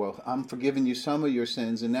didn't say, well, I'm forgiving you some of your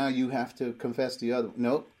sins and now you have to confess the other.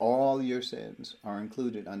 Nope, all your sins are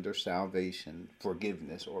included under salvation,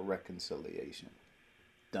 forgiveness, or reconciliation.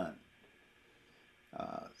 Done.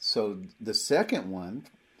 So the second one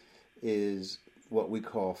is what we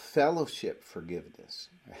call fellowship forgiveness.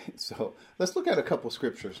 Right? So let's look at a couple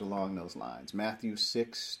scriptures along those lines. Matthew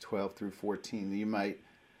 6:12 through 14. You might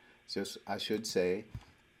I should say,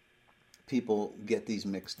 people get these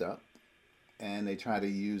mixed up and they try to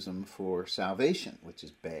use them for salvation, which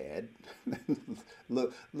is bad.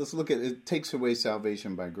 Let's look at it. It takes away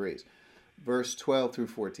salvation by grace. Verse 12 through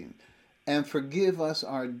 14. And forgive us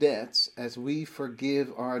our debts as we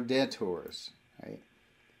forgive our debtors. Right?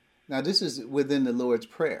 Now this is within the Lord's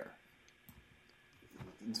Prayer.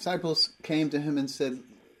 The disciples came to him and said,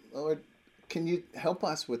 Lord, can you help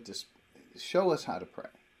us with this? Show us how to pray.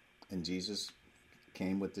 And Jesus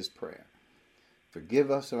came with this prayer.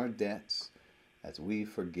 Forgive us our debts as we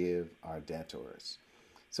forgive our debtors.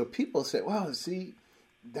 So people say, well, see,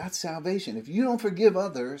 that's salvation. If you don't forgive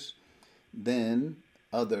others, then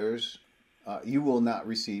others, you will not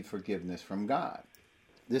receive forgiveness from God.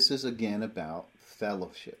 This is again about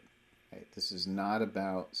fellowship. Right? This is not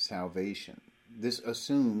about salvation. This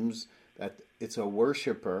assumes that it's a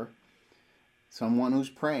worshiper, someone who's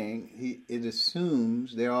praying. It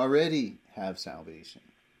assumes they already have salvation.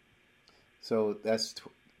 So let's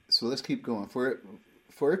keep going. For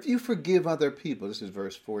if you forgive other people, this is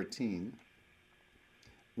verse 14,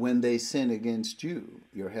 when they sin against you,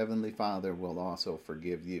 your heavenly Father will also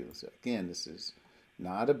forgive you. So again, this is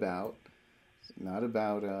not about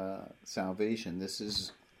salvation. This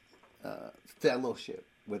is fellowship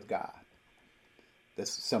with God.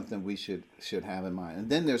 That's something we should have in mind. And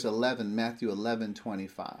then there's Matthew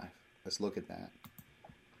 11:25. Let's look at that.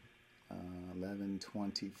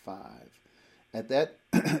 11:25. At that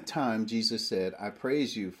time, Jesus said, I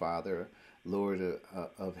praise you, Father, Lord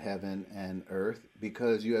of heaven and earth,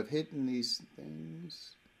 because you have hidden these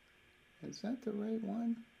things. Is that the right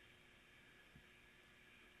one?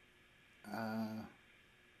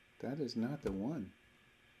 That is not the one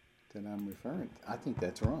that I'm referring to. I think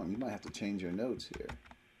that's wrong. You might have to change your notes here.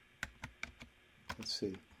 Let's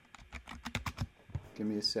see. Give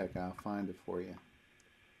me a sec. I'll find it for you.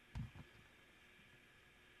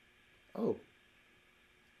 Oh,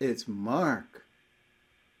 it's Mark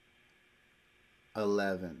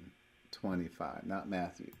 11:25, not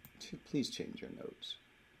Matthew. Please change your notes.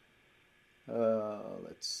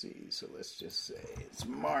 Let's see. So let's just say it's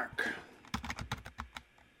Mark.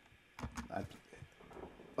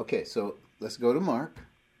 Okay, so let's go to Mark.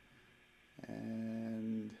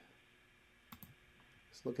 And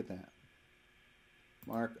let's look at that.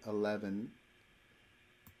 Mark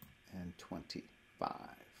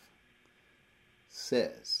 11:25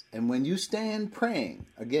 says, and when you stand praying,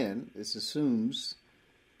 again, this assumes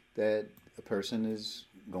that a person is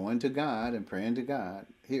going to God and praying to God.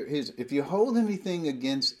 Here's, if you hold anything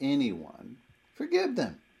against anyone, forgive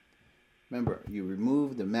them. Remember, you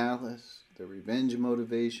remove the malice, the revenge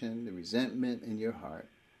motivation, the resentment in your heart.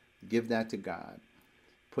 Give that to God.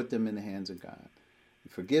 Put them in the hands of God.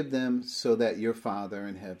 Forgive them so that your Father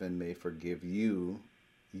in heaven may forgive you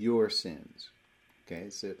your sins. Okay,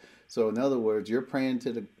 so in other words, you're praying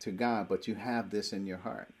to God, but you have this in your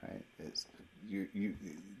heart, right?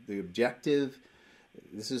 The objective.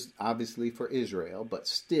 This is obviously for Israel, but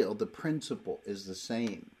still the principle is the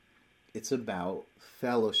same. It's about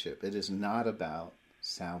fellowship. It is not about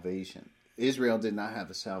salvation. Israel did not have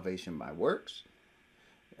a salvation by works,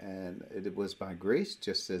 and it was by grace,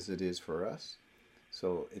 just as it is for us.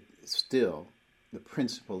 So still, the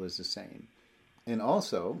principle is the same. And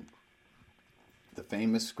also, the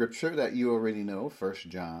famous scripture that you already know, 1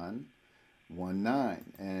 John 1:9.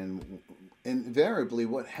 And invariably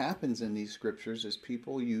what happens in these scriptures is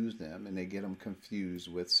people use them and they get them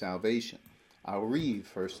confused with salvation. I'll read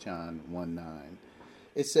 1 John 1:9.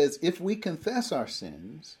 It says, if we confess our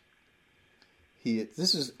sins,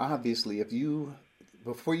 this is obviously,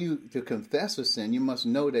 before you to confess a sin, you must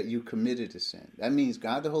know that you committed a sin. That means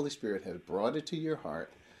God the Holy Spirit has brought it to your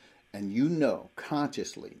heart, and you know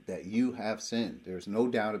consciously that you have sinned. There's no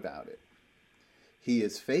doubt about it. He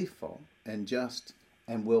is faithful and just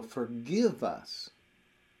and will forgive us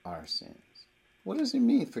our sins. What does it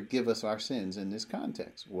mean, forgive us our sins in this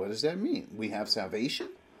context? What does that mean? We have salvation?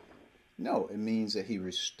 No, it means that he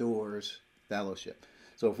restores fellowship.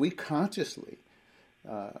 So if we consciously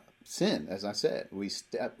sin, as I said, we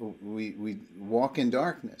walk in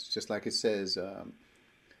darkness, just like it says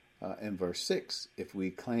in verse 6, if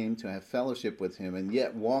we claim to have fellowship with him and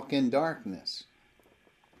yet walk in darkness,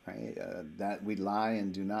 right? That we lie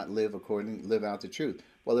and do not live out the truth.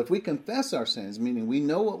 Well, if we confess our sins, meaning we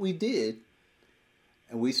know what we did,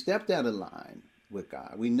 and we stepped out of line with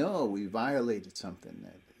God, we know we violated something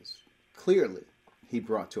that is clearly he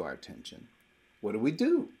brought to our attention. What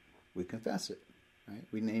do? We confess it, right?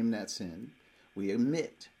 We name that sin. We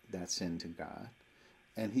admit that sin to God,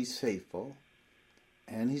 and he's faithful,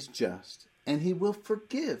 and he's just, and he will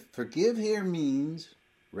forgive. Forgive here means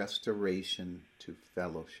restoration to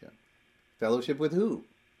fellowship. Fellowship with who?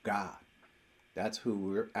 God. That's who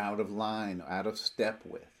we're out of line, out of step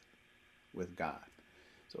with God.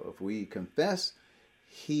 So if we confess,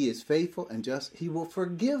 he is faithful and just, he will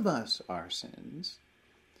forgive us our sins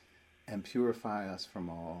and purify us from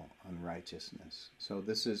all unrighteousness. So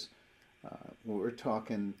this is, we're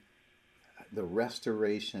talking the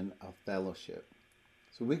restoration of fellowship.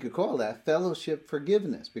 So we could call that fellowship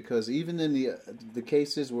forgiveness, because even in the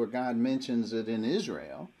cases where God mentions it in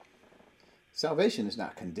Israel, salvation is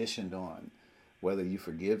not conditioned on whether you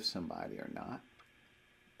forgive somebody or not.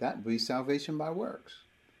 That would be salvation by works.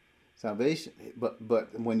 Salvation,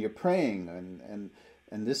 but when you're praying,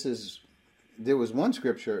 and this is, there was one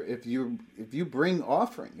scripture, if you bring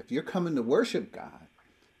offering, if you're coming to worship God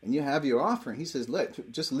and you have your offering, he says,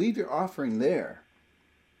 just leave your offering there.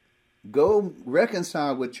 Go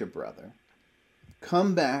reconcile with your brother,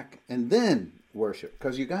 come back, and then worship.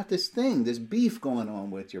 Because you got this beef going on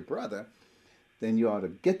with your brother, then you ought to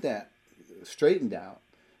get that straightened out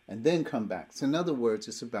and then come back. So in other words,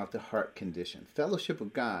 it's about the heart condition. Fellowship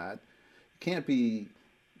with God, you can't be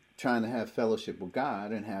trying to have fellowship with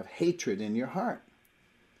God and have hatred in your heart.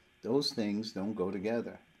 Those things don't go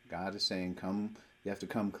together. God is saying, come, you have to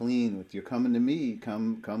come clean. If you're coming to me,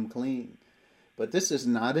 come clean. But this is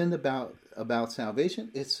not about salvation.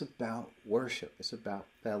 It's about worship. It's about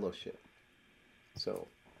fellowship. So,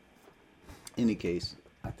 in any case,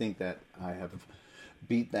 I think that I have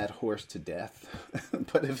beat that horse to death.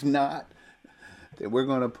 But if not, then we're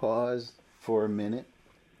going to pause for a minute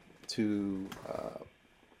to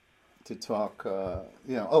talk.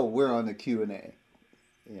 We're on the Q&A.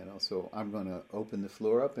 So I'm going to open the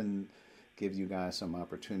floor up and give you guys some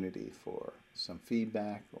opportunity for some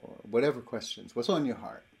feedback or whatever questions. What's on your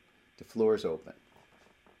heart? The floor is open.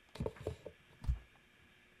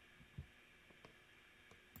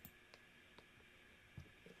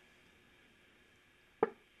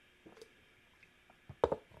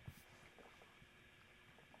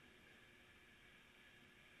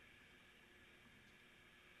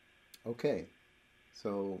 Okay,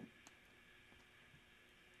 so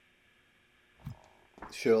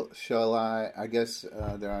shall I guess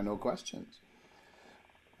there are no questions.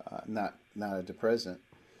 Not at the present.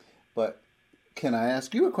 But can I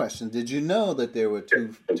ask you a question? Did you know that there were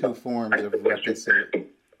two forms of reconciliation?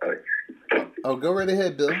 Oh, go right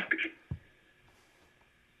ahead, Bill.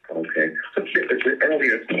 Okay. So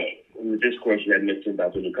earlier in the discourse you had mentioned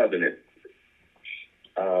about the new covenant.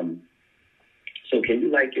 So can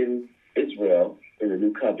you liken Israel in the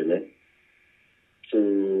new covenant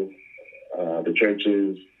to the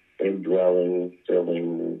church's indwelling,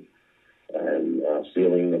 filling, and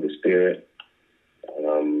sealing of the Spirit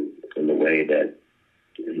in the way that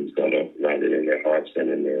he's going to write it in their hearts and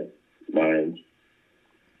in their minds?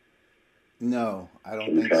 No, I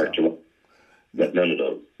don't think so. None of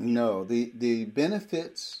those. No, the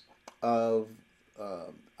benefits of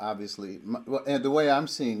obviously, and the way I'm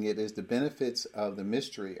seeing it is the benefits of the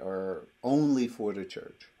mystery are only for the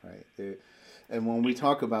church, right? And when we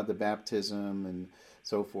talk about the baptism and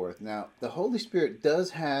so forth, now the Holy Spirit does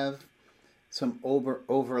have some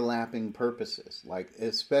overlapping purposes, like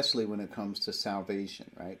especially when it comes to salvation,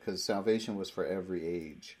 right? Because salvation was for every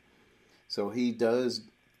age. So he does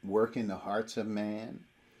work in the hearts of man,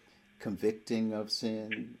 convicting of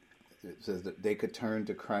sin, so that they could turn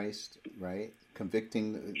to Christ, right?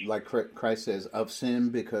 Convicting, like Christ says, of sin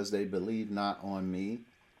because they believe not on me,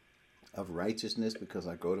 of righteousness because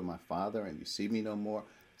I go to my Father and you see me no more.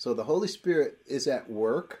 So the Holy Spirit is at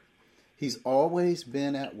work. He's always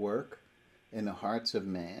been at work in the hearts of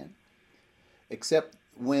man, except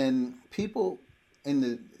when people in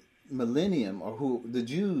the millennium, or the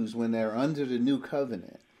Jews, when they're under the new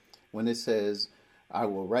covenant, when it says, I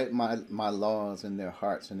will write my laws in their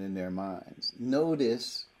hearts and in their minds.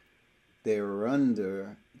 Notice they were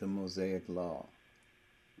under the Mosaic law.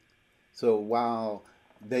 So while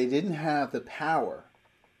they didn't have the power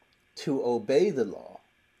to obey the law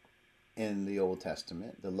in the Old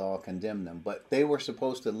Testament, the law condemned them, but they were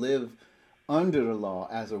supposed to live under the law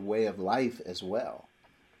as a way of life as well.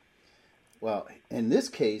 Well, in this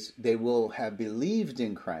case, they will have believed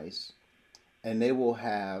in Christ, and they will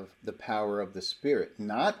have the power of the Spirit,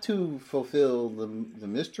 not to fulfill the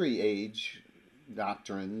mystery age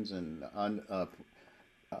doctrines and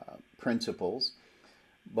principles,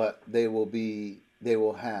 but they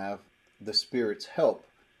will have the Spirit's help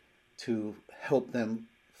to help them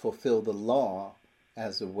fulfill the law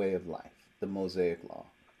as a way of life, the Mosaic law,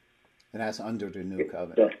 and that's under the new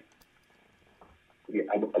covenant. Yeah,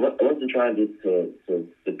 I wasn't trying to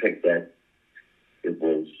depict that it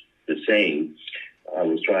was the same. I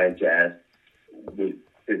was trying to ask,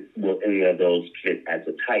 will any of those fit as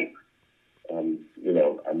a type?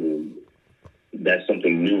 That's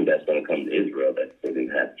something new that's going to come to Israel that they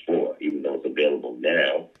didn't have before, even though it's available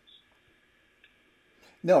now.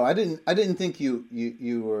 No, I didn't think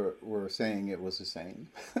you were saying it was the same.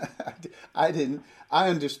 I didn't. I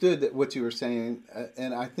understood that what you were saying,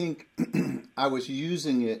 and I think I was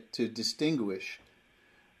using it to distinguish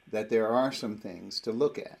that there are some things to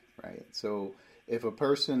look at, right? So if a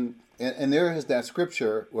person, and there is that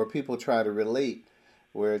scripture where people try to relate,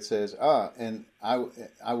 where it says, and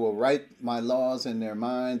I will write my laws in their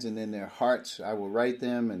minds and in their hearts. I will write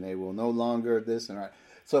them, and they will no longer this and that.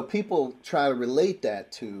 So people try to relate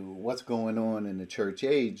that to what's going on in the church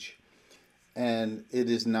age, and it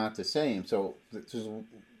is not the same. So this is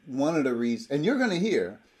one of the reasons, and you're going to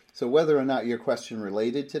hear, so whether or not your question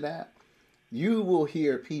related to that, you will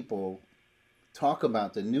hear people talk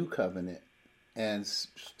about the new covenant and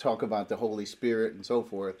talk about the Holy Spirit and so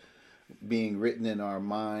forth being written in our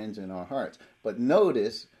minds and our hearts. But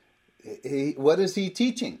notice, what is he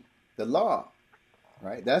teaching? The law,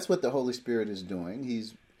 right? That's what the Holy Spirit is doing.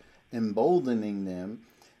 He's emboldening them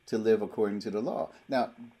to live according to the law.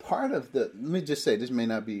 Now, let me just say, this may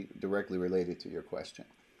not be directly related to your question.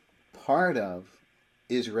 Part of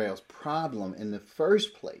Israel's problem in the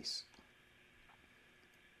first place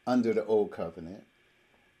under the Old Covenant,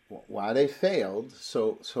 why they failed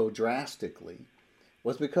so drastically,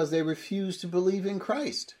 was because they refused to believe in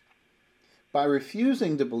Christ. By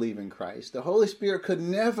refusing to believe in Christ, the Holy Spirit could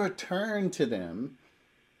never turn to them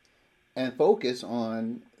and focus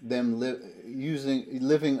on them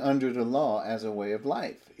living under the law as a way of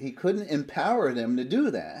life. He couldn't empower them to do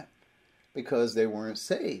that because they weren't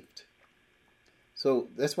saved. So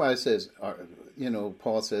that's why it says,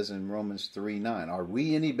 Paul says in Romans 3:9, are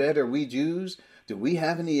we any better, we Jews? Do we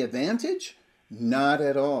have any advantage? Not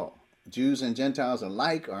at all. Jews and Gentiles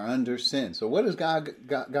alike are under sin. So what does God,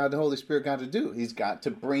 the Holy Spirit, got to do? He's got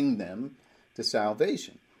to bring them to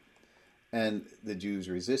salvation. And the Jews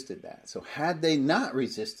resisted that. So had they not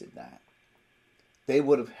resisted that, they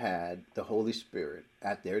would have had the Holy Spirit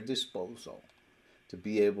at their disposal to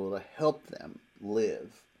be able to help them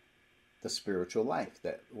live the spiritual life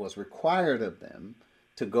that was required of them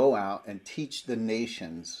to go out and teach the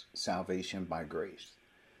nations salvation by grace.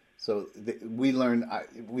 So we learn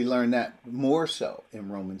that more so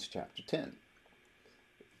in Romans chapter 10.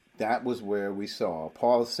 That was where we saw.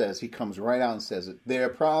 Paul says, he comes right out and says, their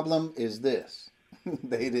problem is this.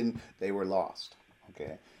 They were lost.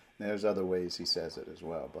 Okay. And there's other ways he says it as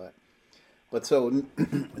well. But so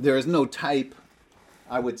there is no type,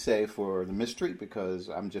 I would say, for the mystery, because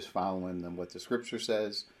I'm just following what the scripture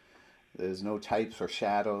says. There's no types or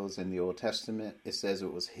shadows in the Old Testament. It says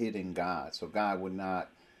it was hid in God. So God would not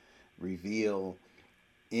reveal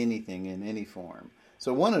anything in any form.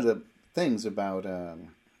 So one of the things about when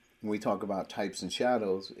we talk about types and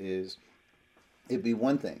shadows is, it'd be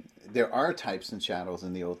one thing. There are types and shadows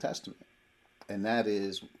in the Old Testament, and that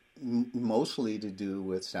is mostly to do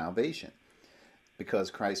with salvation.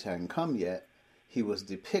 Because Christ hadn't come yet, he was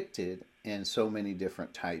depicted in so many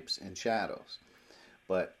different types and shadows.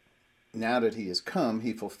 But now that he has come,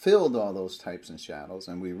 he fulfilled all those types and shadows,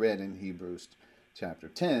 and we read in Hebrews chapter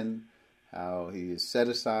 10 how he has set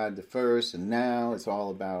aside the first, and now it's all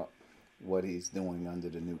about what he's doing under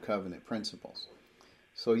the new covenant principles.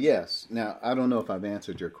 So yes, now I don't know if I've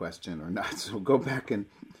answered your question or not, so go back and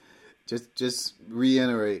just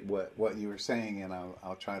reiterate what you were saying, and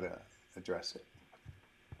I'll try to address it.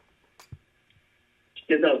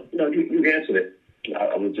 Yeah, no, you answered it.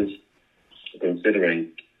 I was just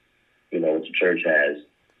considering, what the church has.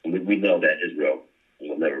 We know that Israel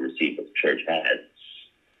will never receive what the church has,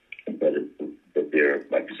 but there,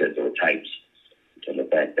 like you said, there are types, and the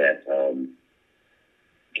fact that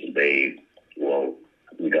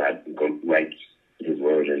God writes His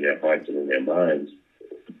words in their hearts and in their minds.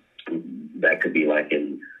 That could be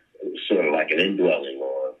sort of like an indwelling,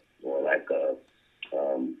 or like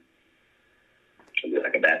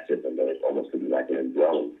a baptism, but it almost could be like an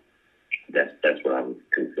indwelling. That's what I was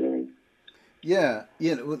considering. Yeah,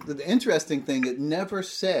 the interesting thing, it never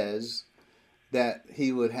says that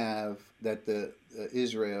he would have, that the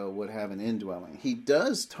Israel would have an indwelling. He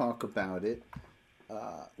does talk about it,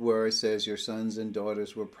 where it says your sons and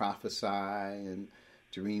daughters will prophesy and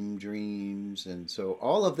dream dreams, and so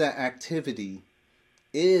all of that activity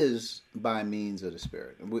is by means of the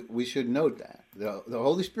Spirit. We should note that the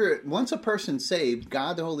Holy Spirit, once a person's saved,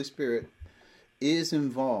 God the Holy Spirit is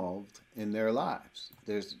involved in their lives.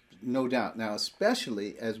 There's no doubt. Now,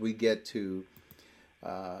 especially as we get to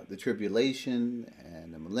the tribulation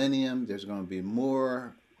and the millennium, there's going to be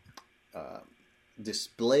more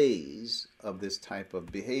displays of this type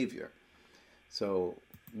of behavior. So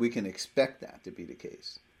we can expect that to be the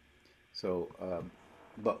case. So,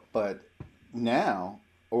 but now,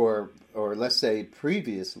 or let's say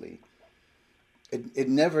previously, it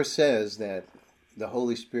never says that the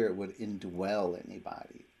Holy Spirit would indwell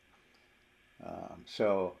anybody.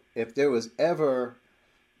 So if there was ever,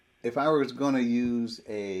 if I was going to use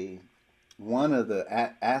one of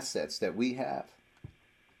the assets that we have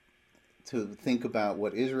to think about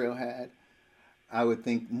what Israel had, I would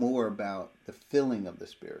think more about the filling of the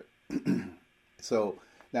Spirit. So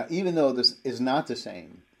now, even though this is not the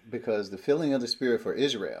same, because the filling of the Spirit for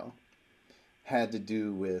Israel had to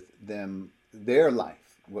do with their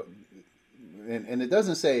life. And it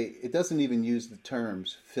doesn't say, it doesn't even use the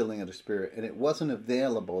terms filling of the Spirit, and it wasn't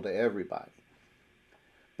available to everybody.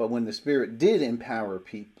 But when the Spirit did empower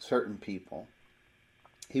certain people,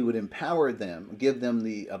 He would empower them, give them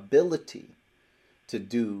the ability to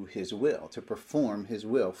do His will, to perform His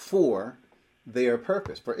will for their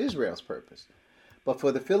purpose, for Israel's purpose. But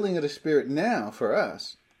for the filling of the Spirit now, for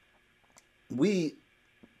us, we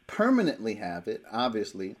permanently have it.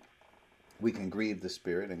 Obviously, we can grieve the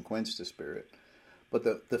Spirit and quench the Spirit. But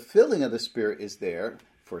the filling of the Spirit is there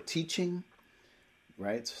for teaching,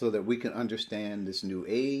 right? So that we can understand this new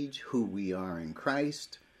age, who we are in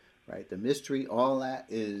Christ, right? The mystery, all that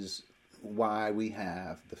is why we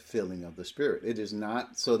have the filling of the Spirit. It is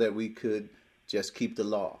not so that we could just keep the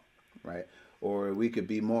law, right? Or we could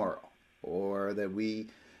be moral, or that we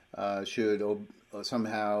should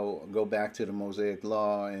somehow go back to the Mosaic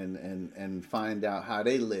law and find out how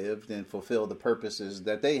they lived and fulfill the purposes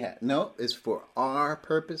that they had. No, it's for our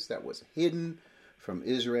purpose that was hidden from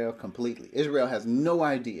Israel completely. Israel has no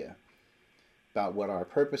idea about what our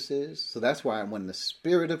purpose is. So that's why when the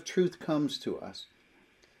Spirit of truth comes to us,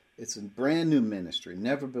 it's a brand new ministry,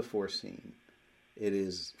 never before seen. It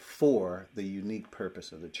is for the unique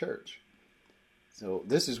purpose of the church. So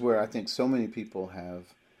this is where I think so many people have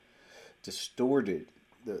distorted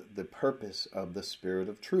the purpose of the Spirit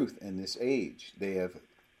of truth in this age. They have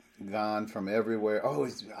gone from everywhere. Oh,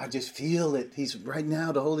 I just feel it. He's right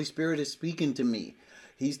now, the Holy Spirit is speaking to me.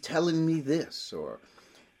 He's telling me this, or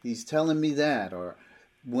He's telling me that, or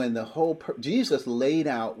when Jesus laid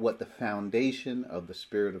out what the foundation of the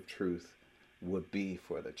Spirit of truth would be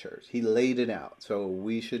for the church. He laid it out. So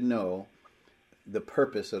we should know the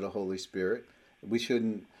purpose of the Holy Spirit. We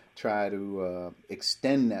shouldn't try to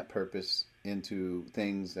extend that purpose into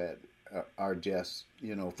things that are just,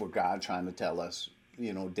 for God trying to tell us,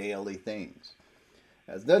 daily things.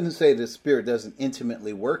 It doesn't say the Spirit doesn't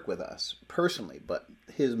intimately work with us personally, but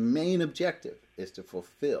His main objective is to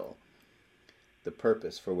fulfill the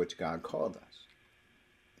purpose for which God called us.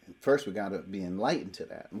 First, we got to be enlightened to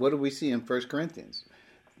that. What do we see in 1 Corinthians?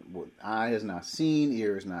 What eye has not seen,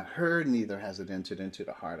 ear has not heard, neither has it entered into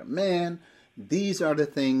the heart of man. These are the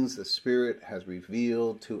things the Spirit has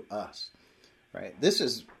revealed to us. Right? This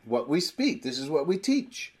is what we speak. This is what we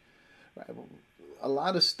teach. Right? A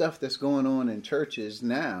lot of stuff that's going on in churches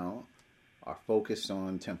now are focused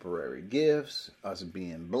on temporary gifts, us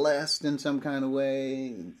being blessed in some kind of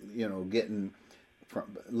way, getting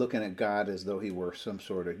looking at God as though he were some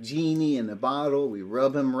sort of genie in the bottle. We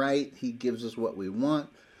rub him right, he gives us what we want.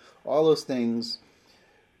 All those things,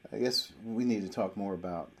 I guess we need to talk more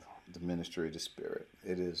about the ministry of the Spirit.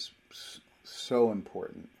 It is so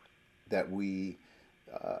important that we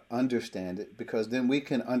understand it, because then we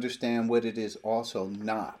can understand what it is also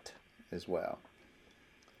not as well.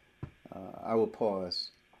 I will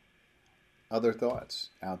pause. Other thoughts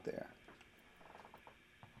out there?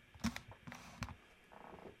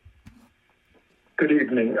 Good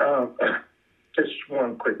evening. Just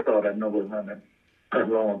one quick thought. I know we're running a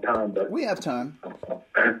long time, but we have time.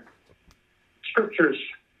 Scriptures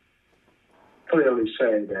clearly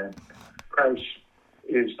say that Christ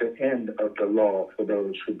is the end of the law for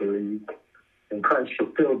those who believe, and Christ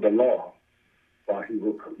fulfilled the law while he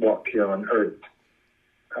walked here on earth.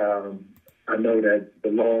 I know that the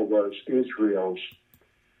law was Israel's,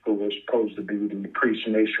 who was supposed to be the priest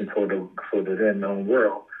nation for the then known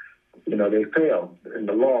world. You know, they failed, and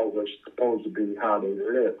the law was supposed to be how they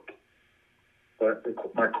lived. But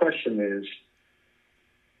my question is,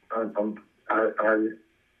 I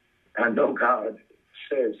know God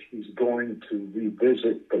says he's going to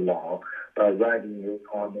revisit the law by writing it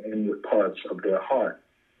on the inward parts of their heart.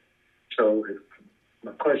 So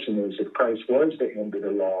my question is, if Christ was the end of the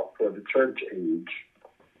law for the church age,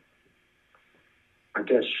 I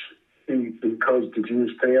guess because the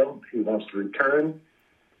Jews failed, he wants to return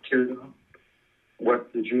to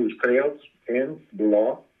what the Jews failed in the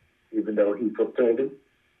law, even though he fulfilled it?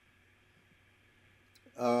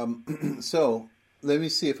 So let me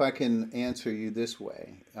see if I can answer you this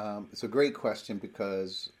way. It's a great question,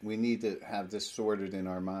 because we need to have this sorted in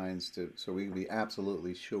our minds so we can be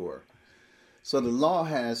absolutely sure. So the law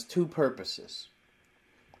has two purposes.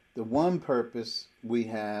 The one purpose we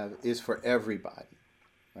have is for everybody,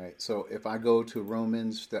 right? So if I go to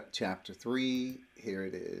Romans chapter 3, here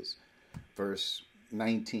it is, verse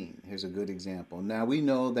 19. Here's a good example. Now we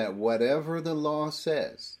know that whatever the law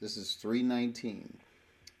says, this is 3:19,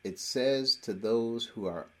 it says to those who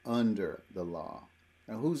are under the law.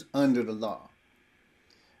 Now who's under the law?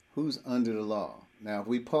 Who's under the law? Now if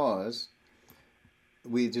we pause,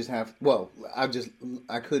 we just have,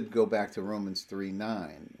 I could go back to Romans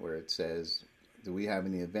 3:9, where it says, do we have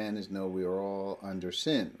any advantage? No, we are all under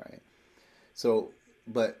sin, right? So,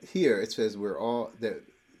 but here it says that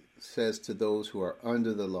says to those who are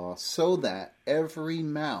under the law, so that every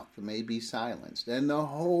mouth may be silenced and the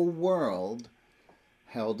whole world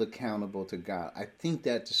held accountable to God. I think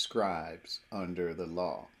that describes under the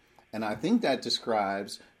law. And I think that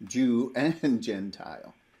describes Jew and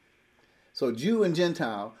Gentile. So Jew and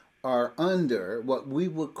Gentile are under what we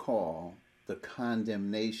would call the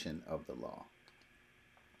condemnation of the law.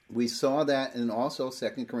 We saw that in also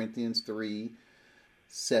 2 Corinthians 3,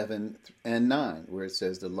 7 and 9, where it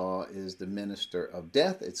says the law is the minister of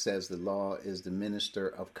death. It says the law is the minister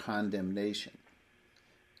of condemnation.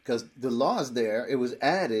 Because the law is there, it was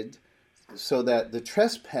added so that the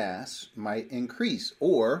trespass might increase.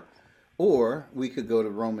 Or we could go to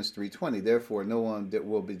Romans 3:20. Therefore, no one that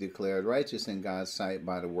will be declared righteous in God's sight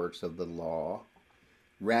by the works of the law.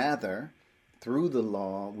 Rather, through the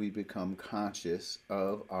law, we become conscious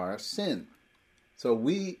of our sin. So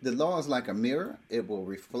the law is like a mirror. It will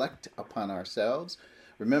reflect upon ourselves.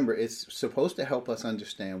 Remember, it's supposed to help us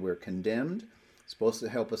understand we're condemned. It's supposed to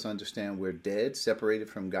help us understand we're dead, separated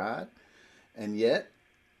from God. And yet,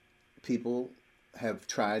 people have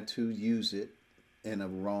tried to use it in a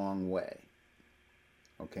wrong way.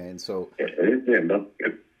 Okay, and so... I'm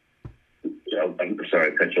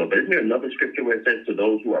sorry to cut you off, but isn't there another scripture where it says to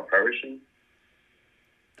those who are perishing?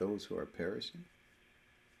 Those who are perishing?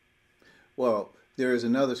 Well, there is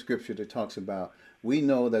another scripture that talks about, we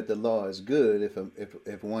know that the law is good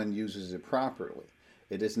if one uses it properly.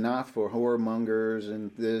 It is not for whoremongers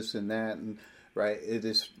and this and that, and right? It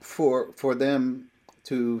is for them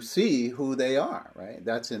to see who they are, right?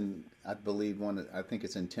 That's in, I believe, I think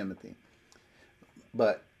it's in Timothy.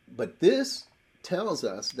 But this tells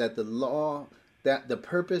us that the law, that the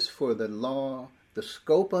purpose for the law, the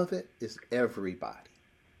scope of it is everybody.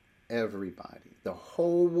 Everybody. The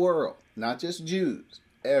whole world. Not just Jews.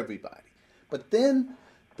 Everybody. But then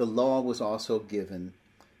the law was also given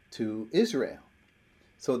to Israel.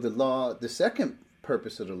 So the law, the second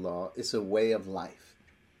purpose of the law is a way of life.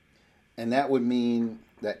 And that would mean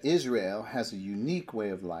that Israel has a unique way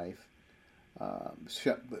of life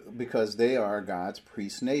because they are God's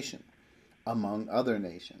priest nation among other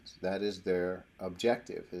nations. That is their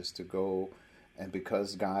objective, is to go, and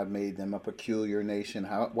because God made them a peculiar nation.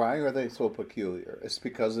 Why are they so peculiar? It's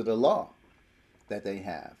because of the law that they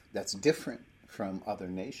have that's different from other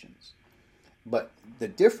nations. But the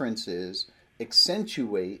difference is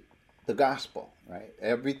accentuate the gospel, right?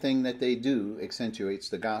 Everything that they do accentuates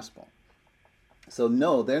the gospel. So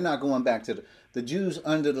no, they're not going back to the Jews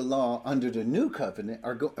under the law, under the new covenant,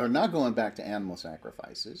 are not going back to animal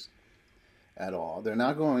sacrifices at all. They're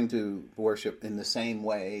not going to worship in the same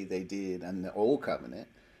way they did in the old covenant.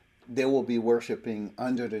 They will be worshiping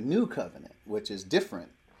under the new covenant, which is different,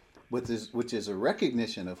 which is a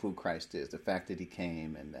recognition of who Christ is, the fact that he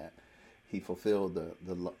came and that he fulfilled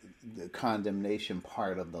the condemnation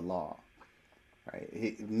part of the law.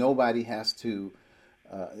 Right? Nobody has to,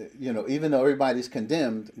 even though everybody's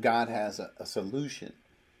condemned, God has a solution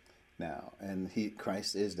now, and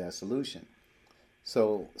Christ is that solution.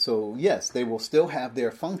 So yes, they will still have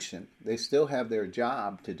their function. They still have their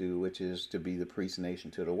job to do, which is to be the priest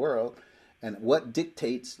nation to the world. And what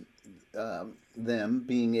dictates them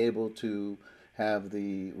being able to have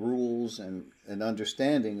the rules and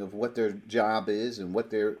understanding of what their job is and what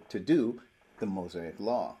they're to do, the Mosaic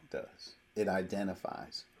Law does. It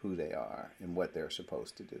identifies who they are and what they're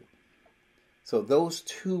supposed to do. So those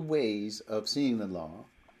two ways of seeing the law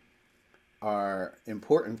are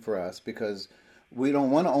important for us, because we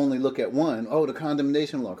don't want to only look at one. Oh, the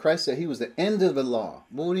condemnation law. Christ said he was the end of the law.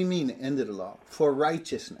 What do you mean the end of the law? For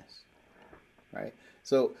righteousness. Right?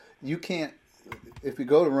 So you can't, if we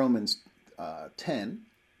go to Romans 10,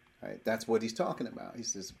 right, that's what he's talking about. He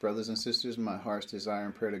says, brothers and sisters, my heart's desire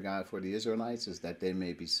and prayer to God for the Israelites is that they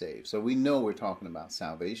may be saved. So we know we're talking about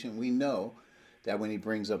salvation. We know that when he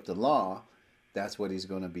brings up the law, that's what he's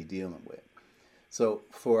going to be dealing with. So,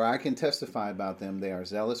 for I can testify about them, they are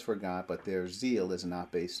zealous for God, but their zeal is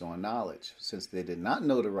not based on knowledge. Since they did not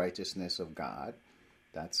know the righteousness of God,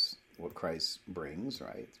 that's what Christ brings,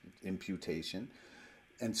 right? Imputation.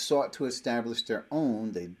 And sought to establish their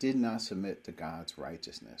own, they did not submit to God's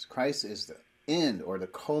righteousness. Christ is the end or the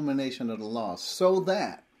culmination of the law, so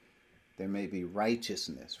that there may be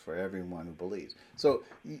righteousness for everyone who believes. So,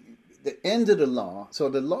 the end of the law, so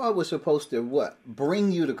the law was supposed to what?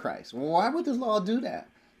 Bring you to Christ. Well, why would the law do that?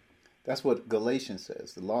 That's what Galatians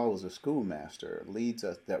says. The law was a schoolmaster,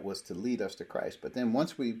 that was to lead us to Christ. But then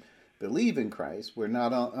once we believe in Christ, we're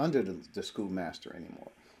not under the schoolmaster anymore.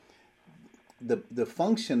 The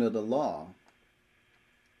function of the law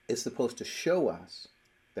is supposed to show us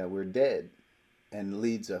that we're dead and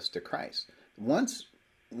leads us to Christ. Once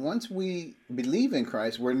we believe in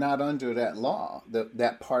Christ, we're not under that law,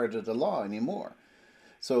 that part of the law anymore.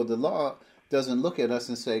 So the law doesn't look at us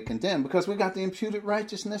and say condemn, because we got the imputed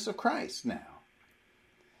righteousness of Christ now.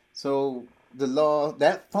 So the law,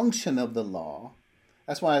 that function of the law,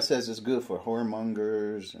 that's why it says it's good for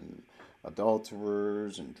whoremongers and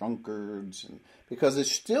adulterers and drunkards, because it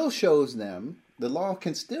still shows them, the law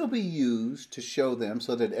can still be used to show them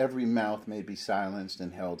so that every mouth may be silenced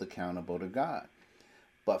and held accountable to God.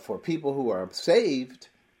 But for people who are saved,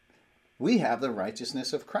 we have the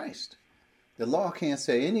righteousness of Christ. The law can't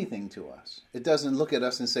say anything to us. It doesn't look at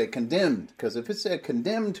us and say condemned, because if it said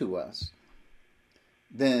condemned to us,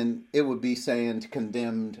 then it would be saying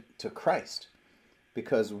condemned to Christ,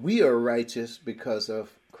 because we are righteous because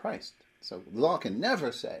of Christ. So the law can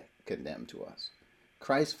never say condemned to us.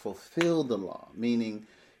 Christ fulfilled the law, meaning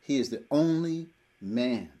he is the only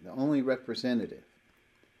man, the only representative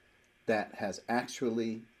that has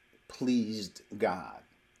actually pleased God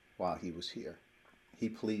while he was here. He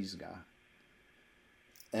pleased God.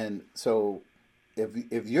 And so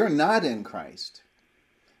if you're not in Christ,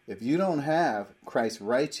 if you don't have Christ's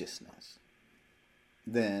righteousness,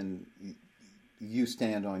 then you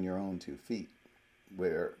stand on your own 2 feet,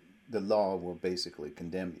 where the law will basically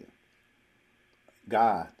condemn you.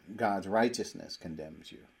 God's righteousness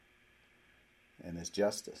condemns you, and his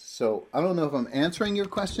justice. So I don't know if I'm answering your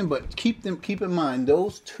question, but keep in mind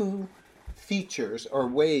those two features are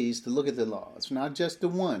ways to look at the law. It's not just the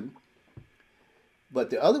one, but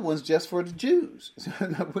the other one's just for the Jews.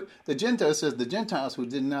 The Gentiles says the Gentiles who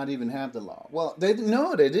did not even have the law. Well, they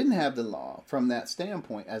didn't have the law from that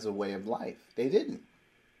standpoint as a way of life. They didn't.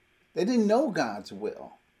 They didn't know God's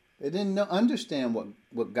will. They didn't understand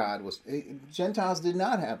what God was. Gentiles did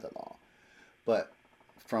not have the law. But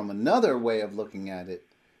from another way of looking at it,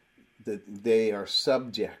 they are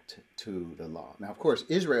subject to the law. Now, of course,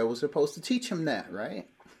 Israel was supposed to teach them that, right?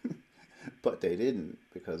 But they didn't,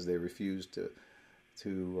 because they refused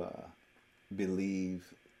to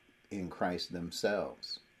believe in Christ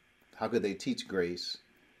themselves. How could they teach grace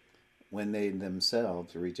when they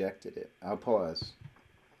themselves rejected it? I'll pause.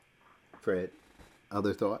 Fred,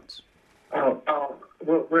 other thoughts?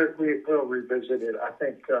 We'll revisit it. I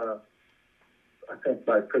think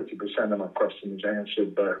like 50% of my question is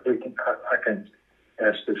answered, but I can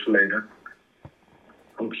ask this later.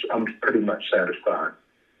 I'm pretty much satisfied.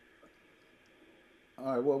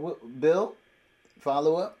 All right. Well, Bill,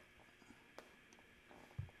 follow up.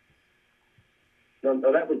 No,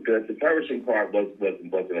 that was good. The perishing part wasn't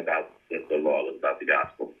about the law. It was about the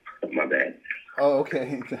gospel. My bad. Oh,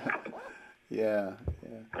 okay. Yeah.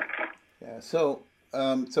 So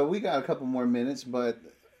we got a couple more minutes, but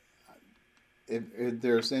if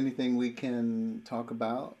there's anything we can talk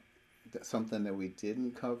about, something that we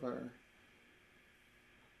didn't cover.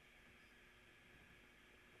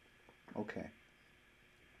 Okay.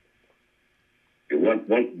 One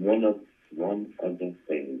other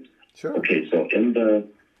thing. Sure. Okay, so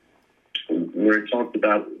where it talked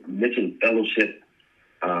about mentioned fellowship,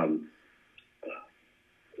 the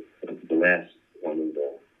last one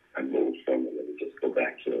I moved from it. Let me just go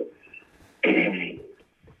back to it.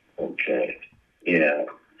 Okay. Yeah,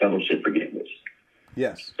 fellowship forgiveness.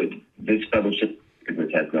 Yes. But this fellowship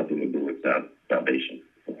forgiveness has nothing to do with salvation.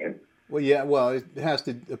 Okay? Well, yeah. Well,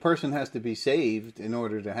 the person has to be saved in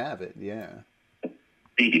order to have it. Yeah.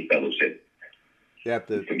 Seeking fellowship. You have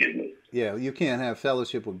to. Forgiveness. Yeah, you can't have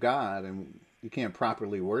fellowship with God, and you can't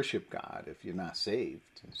properly worship God if you're not saved.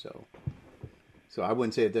 So I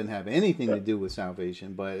wouldn't say it doesn't have anything to do with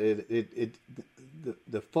salvation, but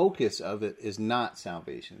the focus of it is not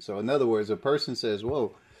salvation. So in other words, a person says,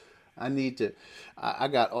 "Whoa, I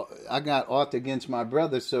got aught against my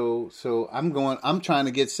brother, so I'm trying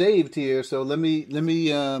to get saved here. So let me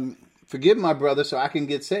forgive my brother so I can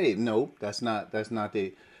get saved." Nope, that's not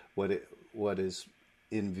what is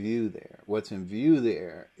in view there. What's in view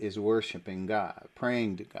there is worshiping God,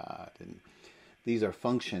 praying to God, and these are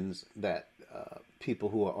functions that people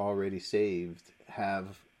who are already saved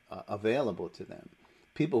have available to them.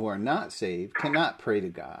 People who are not saved cannot pray to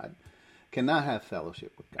God, cannot have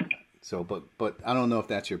fellowship with God. So, but I don't know if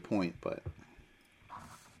that's your point, but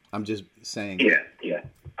I'm just saying. Yeah.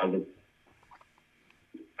 I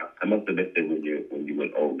must have missed it when you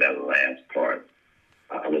went over that last part.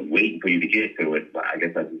 I was waiting for you to get to it, but I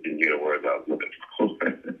guess I just didn't hear the words I was looking for.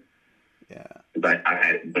 Yeah. But I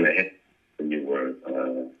had been ahead when you were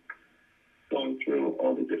going through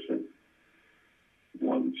all the different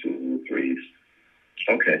 1, 2, 3s.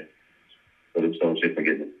 Okay. So the fellowship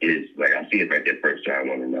forgiveness is, like, I see it right there, 1 John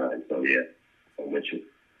 1:9. So, yeah, I'm with you.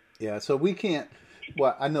 Yeah, so we can't,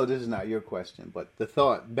 well, I know this is not your question, but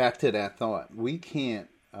back to that thought, we can't,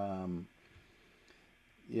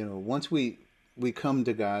 once we come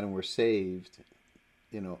to God and we're saved,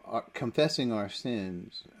 confessing our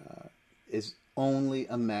sins is only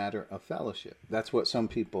a matter of fellowship. That's what some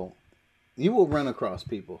people, you will run across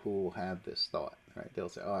people who will have this thought, right? They'll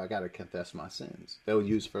say, "Oh, I got to confess my sins." They'll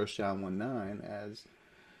use 1 John 1:9 as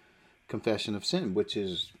confession of sin, which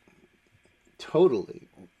is totally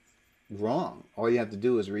wrong. All you have to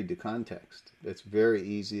do is read the context. It's very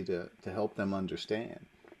easy to help them understand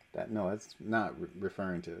that, no, it's not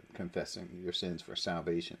referring to confessing your sins for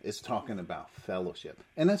salvation. It's talking about fellowship.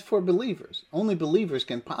 And that's for believers. Only believers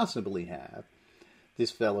can possibly have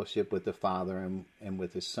this fellowship with the Father and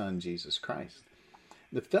with His Son, Jesus Christ.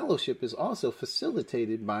 The fellowship is also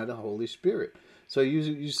facilitated by the Holy Spirit. So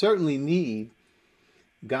you certainly need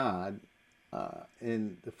God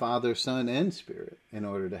in the Father, Son, and Spirit in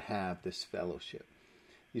order to have this fellowship.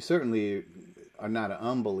 You certainly are not an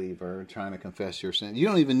unbeliever trying to confess your sins. You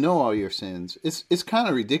don't even know all your sins. It's kind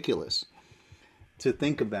of ridiculous to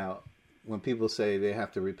think about when people say they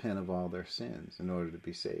have to repent of all their sins in order to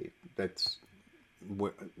be saved. That's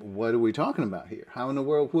what are we talking about here? How in the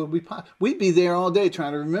world would we'd be there all day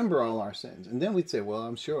trying to remember all our sins, and then we'd say, "Well,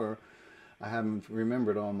 I'm sure I haven't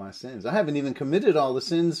remembered all my sins. I haven't even committed all the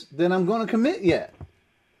sins that I'm going to commit yet.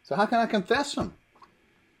 So how can I confess them?"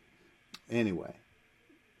 Anyway,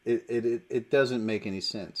 it doesn't make any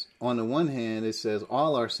sense. On the one hand, it says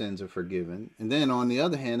all our sins are forgiven, and then on the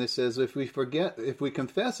other hand, it says if we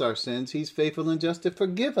confess our sins, He's faithful and just to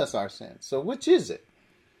forgive us our sins. So which is it?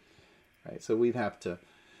 Right. So we'd have to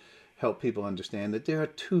help people understand that there are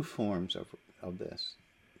two forms of this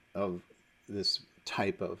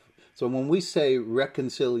type of. So when we say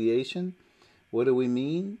reconciliation, what do we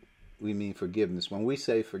mean? We mean forgiveness. When we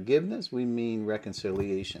say forgiveness, we mean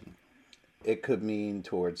reconciliation. It could mean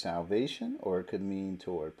toward salvation, or it could mean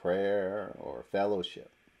toward prayer or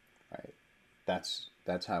fellowship. Right. That's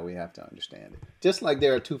how we have to understand it. Just like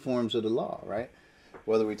there are two forms of the law, right?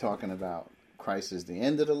 Whether we're talking about Christ is the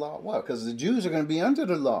end of the law. Well, because the Jews are going to be under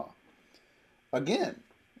the law again.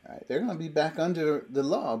 Right? They're going to be back under the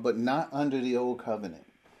law, but not under the old covenant.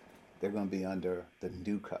 They're going to be under the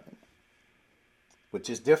new covenant, which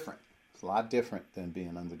is different. It's a lot different than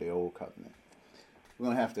being under the old covenant. We're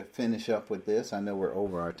going to have to finish up with this. I know we're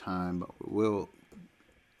over our time, but we'll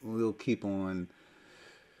we'll keep on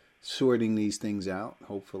sorting these things out,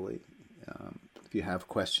 hopefully. If you have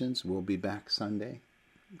questions, we'll be back Sunday,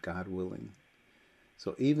 God willing.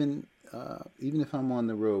 So even if I'm on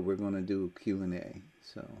the road, we're going to do Q&A.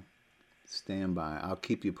 So stand by. I'll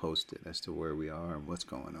keep you posted as to where we are and what's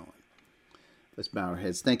going on. Let's bow our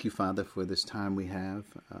heads. Thank you, Father, for this time we have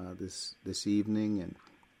this evening, and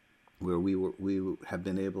where we have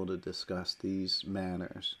been able to discuss these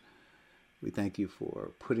matters. We thank you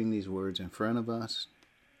for putting these words in front of us.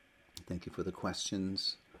 Thank you for the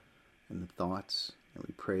questions and the thoughts. And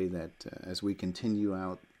we pray that as we continue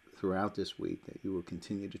out throughout this week, that you will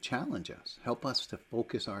continue to challenge us. Help us to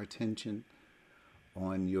focus our attention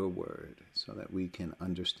on your word so that we can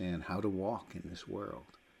understand how to walk in this world.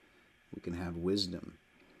 We can have wisdom.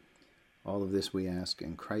 All of this we ask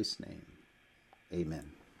in Christ's name.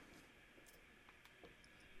 Amen.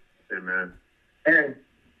 Amen. And